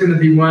in 1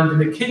 Timothy 1, to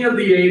the King of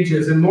the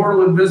ages,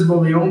 immortal,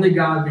 invisible, the only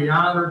God, be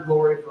honor,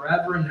 glory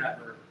forever and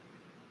ever.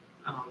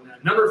 Amen.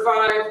 Number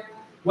 5,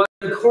 whether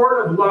the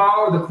court of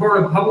law or the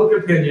court of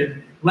public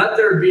opinion, let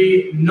there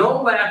be no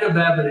lack of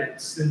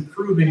evidence in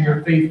proving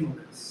your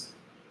faithfulness.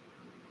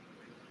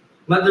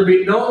 Let there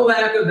be no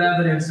lack of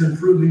evidence in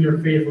proving your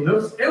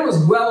faithfulness. It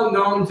was well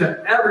known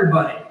to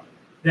everybody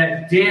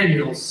that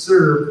Daniel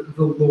served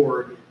the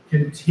Lord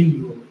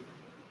continually.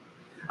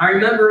 I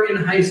remember in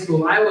high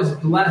school, I was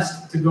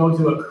blessed to go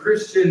to a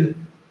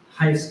Christian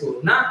high school.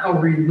 Not a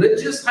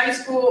religious high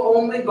school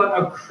only, but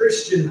a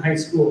Christian high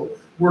school,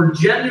 where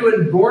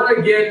genuine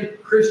born-again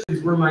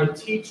Christians were my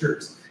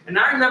teachers. And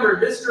I remember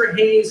Mr.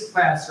 Haney's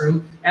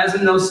classroom, as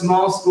in those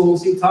small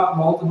schools, he taught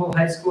multiple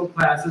high school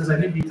classes. I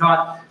think he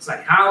taught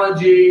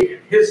psychology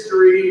and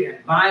history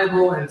and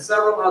Bible and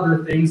several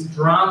other things,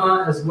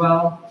 drama as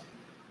well.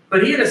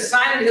 But he had a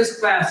sign in his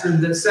classroom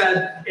that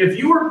said, if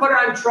you were put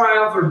on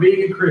trial for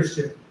being a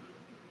Christian,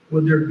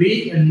 would there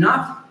be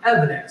enough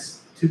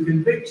evidence to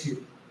convict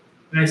you?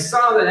 And I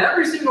saw that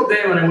every single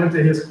day when I went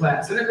to his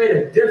class, and it made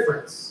a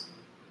difference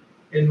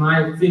in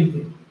my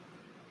thinking.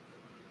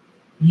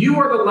 You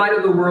are the light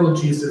of the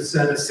world, Jesus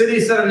said. A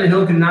city set on a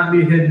hill cannot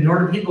be hidden,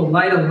 nor do people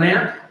light a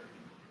lamp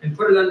and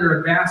put it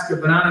under a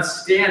basket, but on a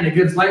stand. It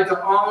gives light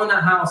to all in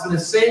the house. In the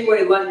same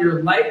way, let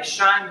your light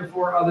shine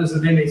before others,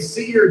 that they may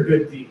see your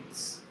good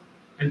deeds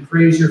and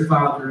praise your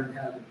Father in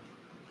heaven.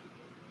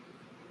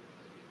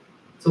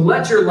 So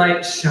let your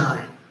light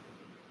shine.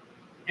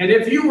 And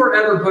if you were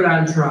ever put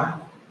on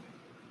trial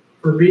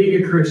for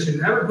being a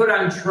Christian, ever put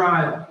on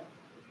trial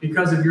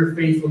because of your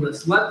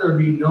faithfulness, let there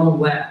be no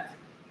lack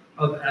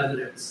of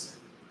evidence.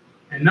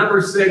 And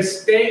number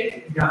 6,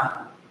 thank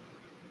God.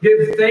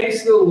 Give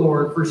thanks to the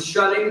Lord for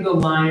shutting the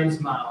lions'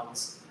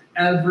 mouths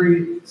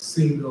every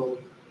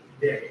single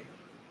day.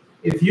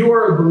 If you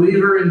are a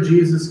believer in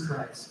Jesus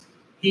Christ,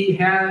 he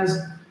has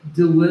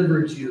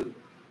delivered you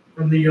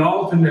from the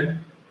ultimate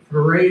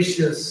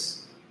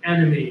voracious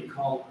enemy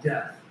called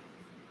death.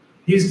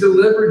 He's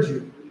delivered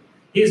you.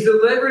 He's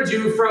delivered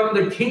you from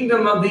the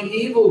kingdom of the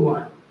evil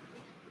one,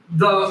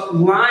 the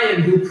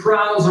lion who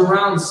prowls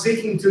around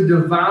seeking to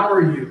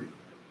devour you.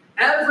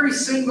 Every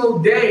single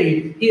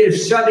day, he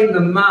is shutting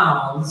the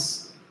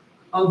mouths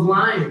of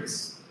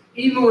lions,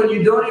 even when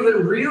you don't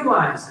even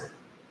realize it.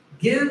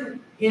 Give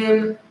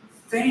him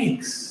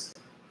thanks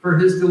for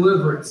his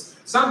deliverance.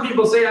 Some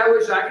people say, I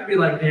wish I could be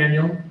like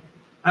Daniel.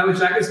 I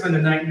wish I could spend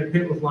a night in a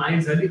pit with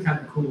lions. That'd be kind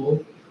of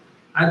cool.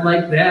 I'd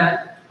like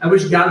that. I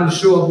wish God would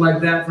show up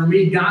like that for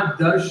me. God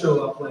does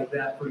show up like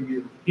that for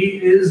you. He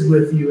is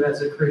with you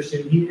as a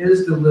Christian. He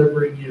is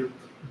delivering you.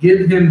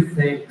 Give him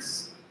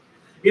thanks.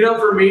 You know,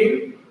 for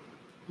me,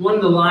 one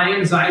of the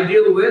lions I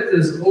deal with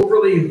is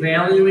overly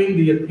valuing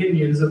the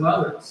opinions of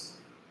others.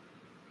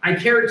 I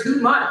care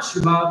too much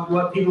about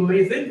what people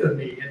may think of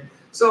me. And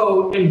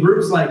so in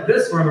groups like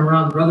this, where I'm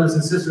around brothers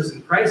and sisters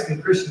in Christ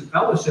and Christian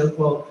fellowship,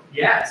 well,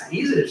 yeah, it's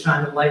easy to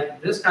shine a light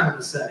in this kind of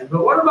a setting.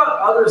 But what about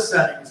other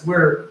settings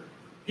where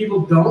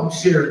people don't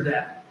share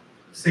that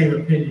same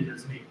opinion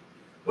as me?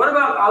 What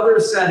about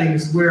other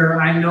settings where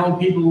I know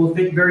people will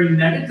think very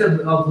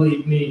negatively of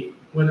me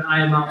when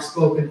I am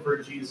outspoken for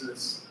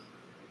Jesus?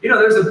 You know,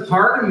 there's a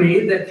part of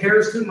me that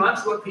cares too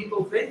much what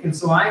people think, and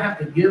so I have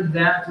to give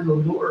that to the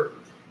Lord.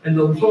 And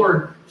the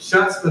Lord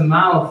shuts the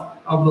mouth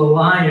of the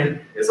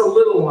lion. It's a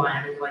little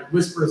lion. It like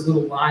whispers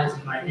little lies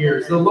in my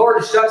ears. The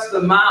Lord shuts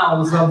the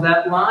mouths of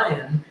that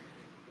lion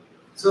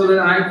so that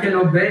I can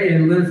obey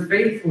and live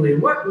faithfully.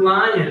 What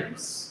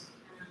lions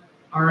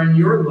are in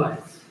your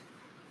life.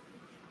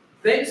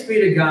 Thanks be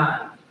to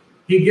God.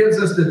 He gives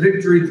us the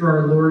victory through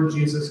our Lord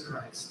Jesus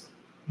Christ.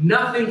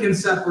 Nothing can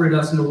separate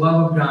us from the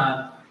love of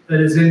God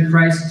that is in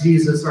Christ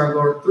Jesus our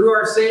Lord. Through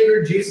our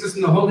Savior, Jesus,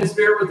 and the Holy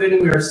Spirit within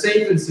him, we are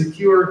safe and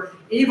secure,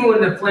 even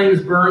when the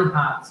flames burn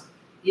hot,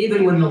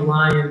 even when the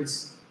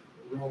lions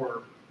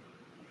roar.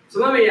 So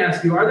let me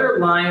ask you, are there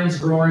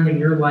lions roaring in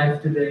your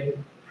life today?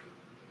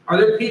 Are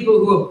there people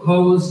who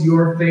oppose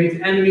your faith,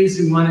 enemies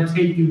who want to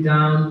take you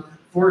down,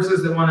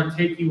 forces that want to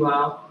take you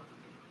out?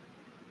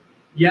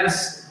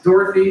 Yes,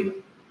 Dorothy,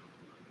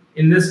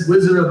 in this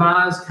Wizard of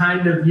Oz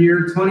kind of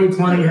year,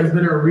 2020 has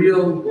been a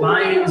real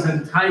lions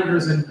and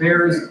tigers and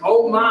bears,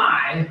 oh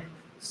my,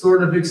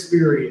 sort of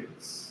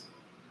experience.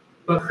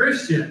 But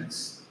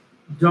Christians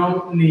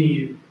don't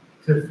need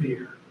to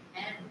fear.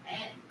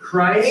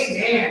 Christ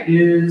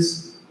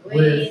is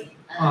with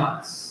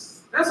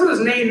us. That's what his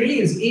name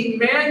means.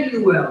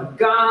 Emmanuel,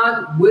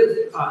 God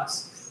with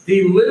us.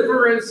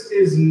 Deliverance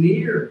is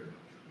near.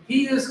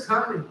 He is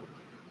coming.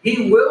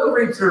 He will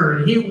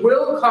return. He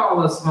will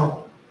call us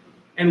home.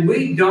 And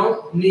we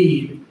don't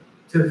need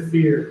to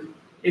fear.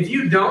 If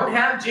you don't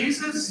have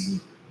Jesus,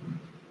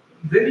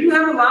 then you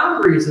have a lot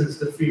of reasons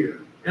to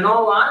fear. In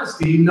all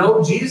honesty,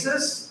 know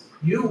Jesus,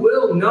 you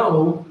will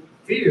know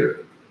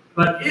fear.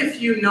 But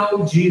if you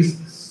know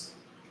Jesus,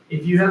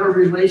 if you have a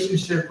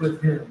relationship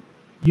with him,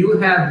 you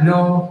have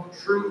no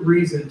true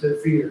reason to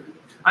fear.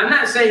 I'm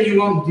not saying you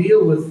won't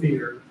deal with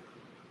fear,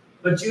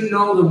 but you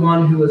know the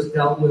one who has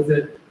dealt with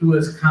it, who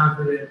has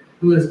conquered it,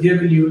 who has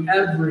given you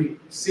every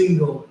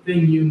single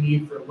thing you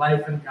need for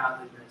life and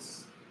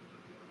godliness.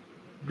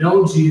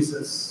 Know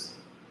Jesus,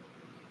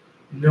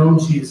 and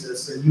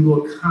you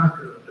will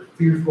conquer the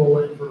fearful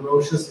and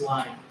ferocious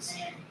lions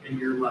in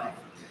your life.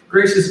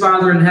 Gracious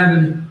Father in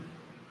heaven,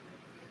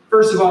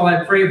 first of all,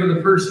 I pray for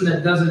the person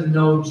that doesn't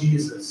know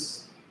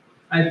Jesus.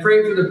 I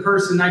pray for the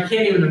person, I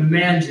can't even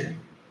imagine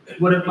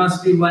what it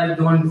must be like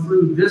going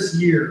through this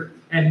year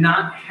and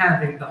not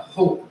having the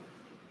hope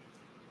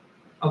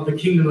of the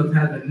kingdom of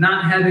heaven,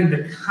 not having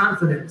the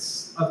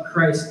confidence of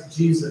Christ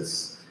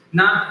Jesus,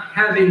 not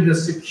having the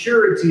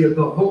security of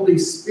the Holy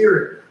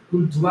Spirit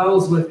who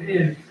dwells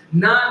within,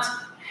 not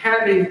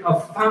having a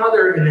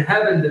Father in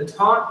heaven to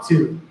talk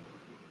to.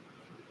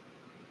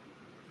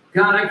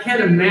 God, I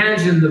can't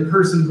imagine the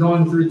person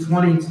going through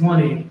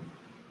 2020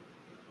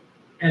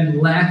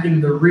 and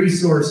lacking the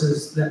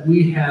resources that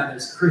we have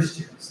as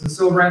Christians. And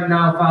so right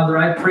now, Father,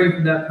 I pray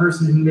for that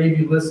person who may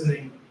be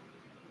listening,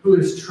 who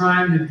is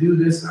trying to do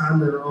this on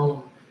their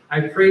own.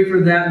 I pray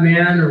for that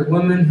man or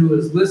woman who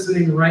is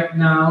listening right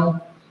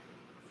now,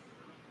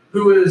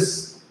 who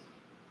is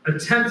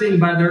attempting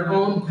by their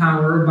own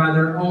power, by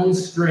their own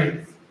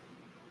strength,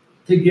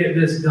 to get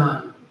this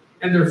done.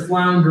 And they're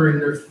floundering,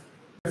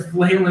 they're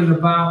flailing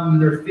about,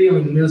 and they're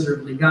failing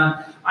miserably.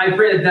 God, I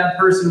pray that that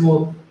person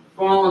will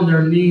fall on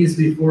their knees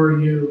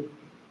before you,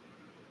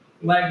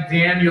 like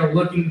Daniel,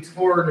 looking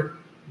toward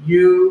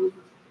you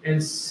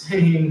and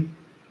saying,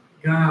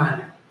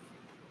 God,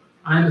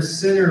 I'm a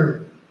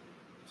sinner.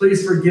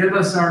 Please forgive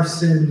us our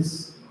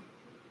sins.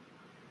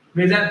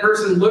 May that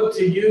person look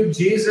to you,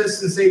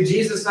 Jesus, and say,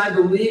 Jesus, I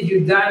believe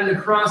you died on the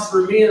cross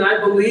for me, and I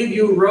believe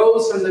you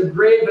rose from the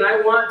grave, and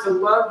I want to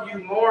love you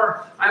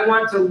more. I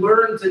want to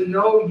learn to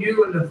know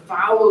you and to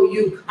follow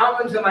you.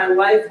 Come into my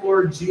life,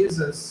 Lord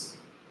Jesus,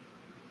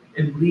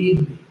 and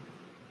lead me.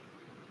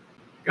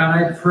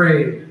 God, I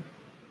pray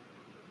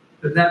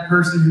that that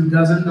person who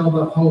doesn't know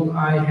the hope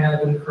I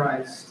have in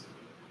Christ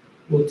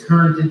will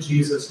turn to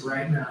Jesus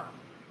right now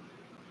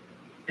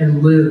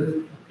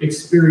and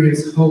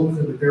experience hope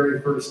for the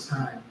very first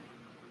time.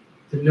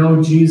 To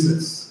know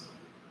Jesus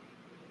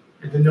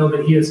and to know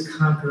that he has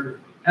conquered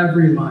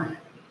every lion.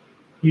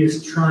 He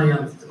has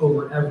triumphed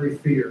over every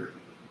fear.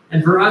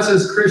 And for us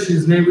as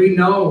Christians, may we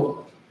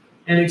know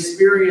and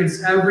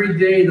experience every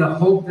day the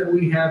hope that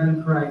we have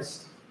in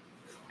Christ.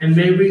 And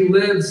may we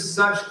live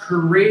such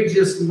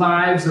courageous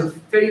lives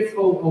of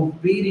faithful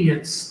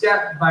obedience,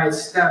 step by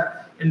step,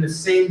 in the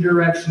same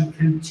direction,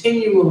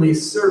 continually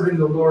serving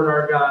the Lord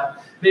our God.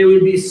 May we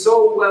be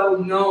so well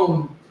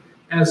known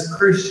as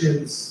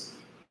Christians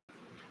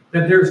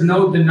that there's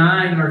no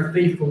denying our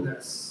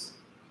faithfulness,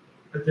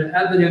 that the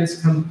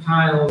evidence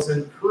compiles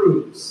and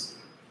proves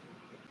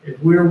if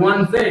we're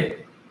one thing,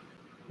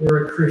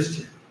 we're a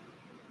Christian.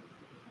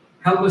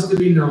 Help us to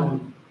be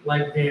known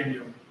like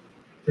Daniel,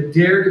 to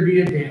dare to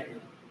be a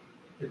Daniel,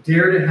 to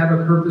dare to have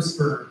a purpose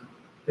firm,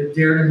 to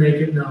dare to make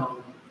it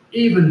known,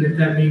 even if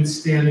that means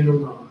standing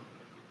alone.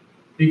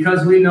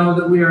 Because we know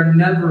that we are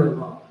never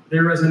alone.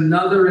 There is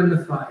another in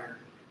the fire.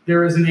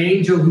 There is an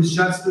angel who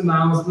shuts the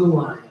mouths of the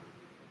lion.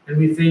 And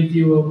we thank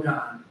you, O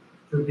God,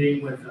 for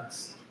being with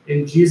us.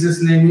 In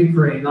Jesus' name we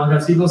pray. And all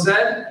God's people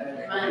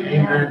said? Amen.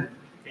 Amen.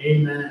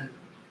 Amen.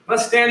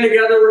 Let's stand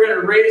together. We're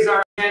going to raise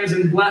our hands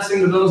in blessing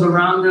to those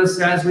around us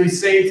as we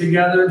say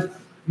together,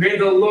 may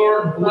the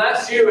Lord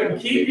bless you and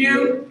keep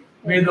you.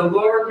 May the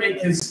Lord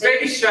make his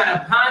face shine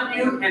upon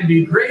you and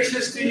be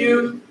gracious to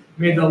you.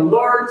 May the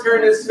Lord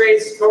turn his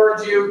face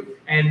towards you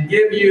and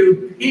give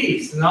you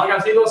peace. And all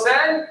God's people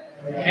said,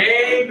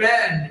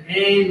 amen.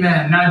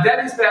 Amen. Now,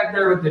 Debbie's back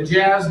there with the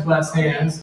jazz bless hands.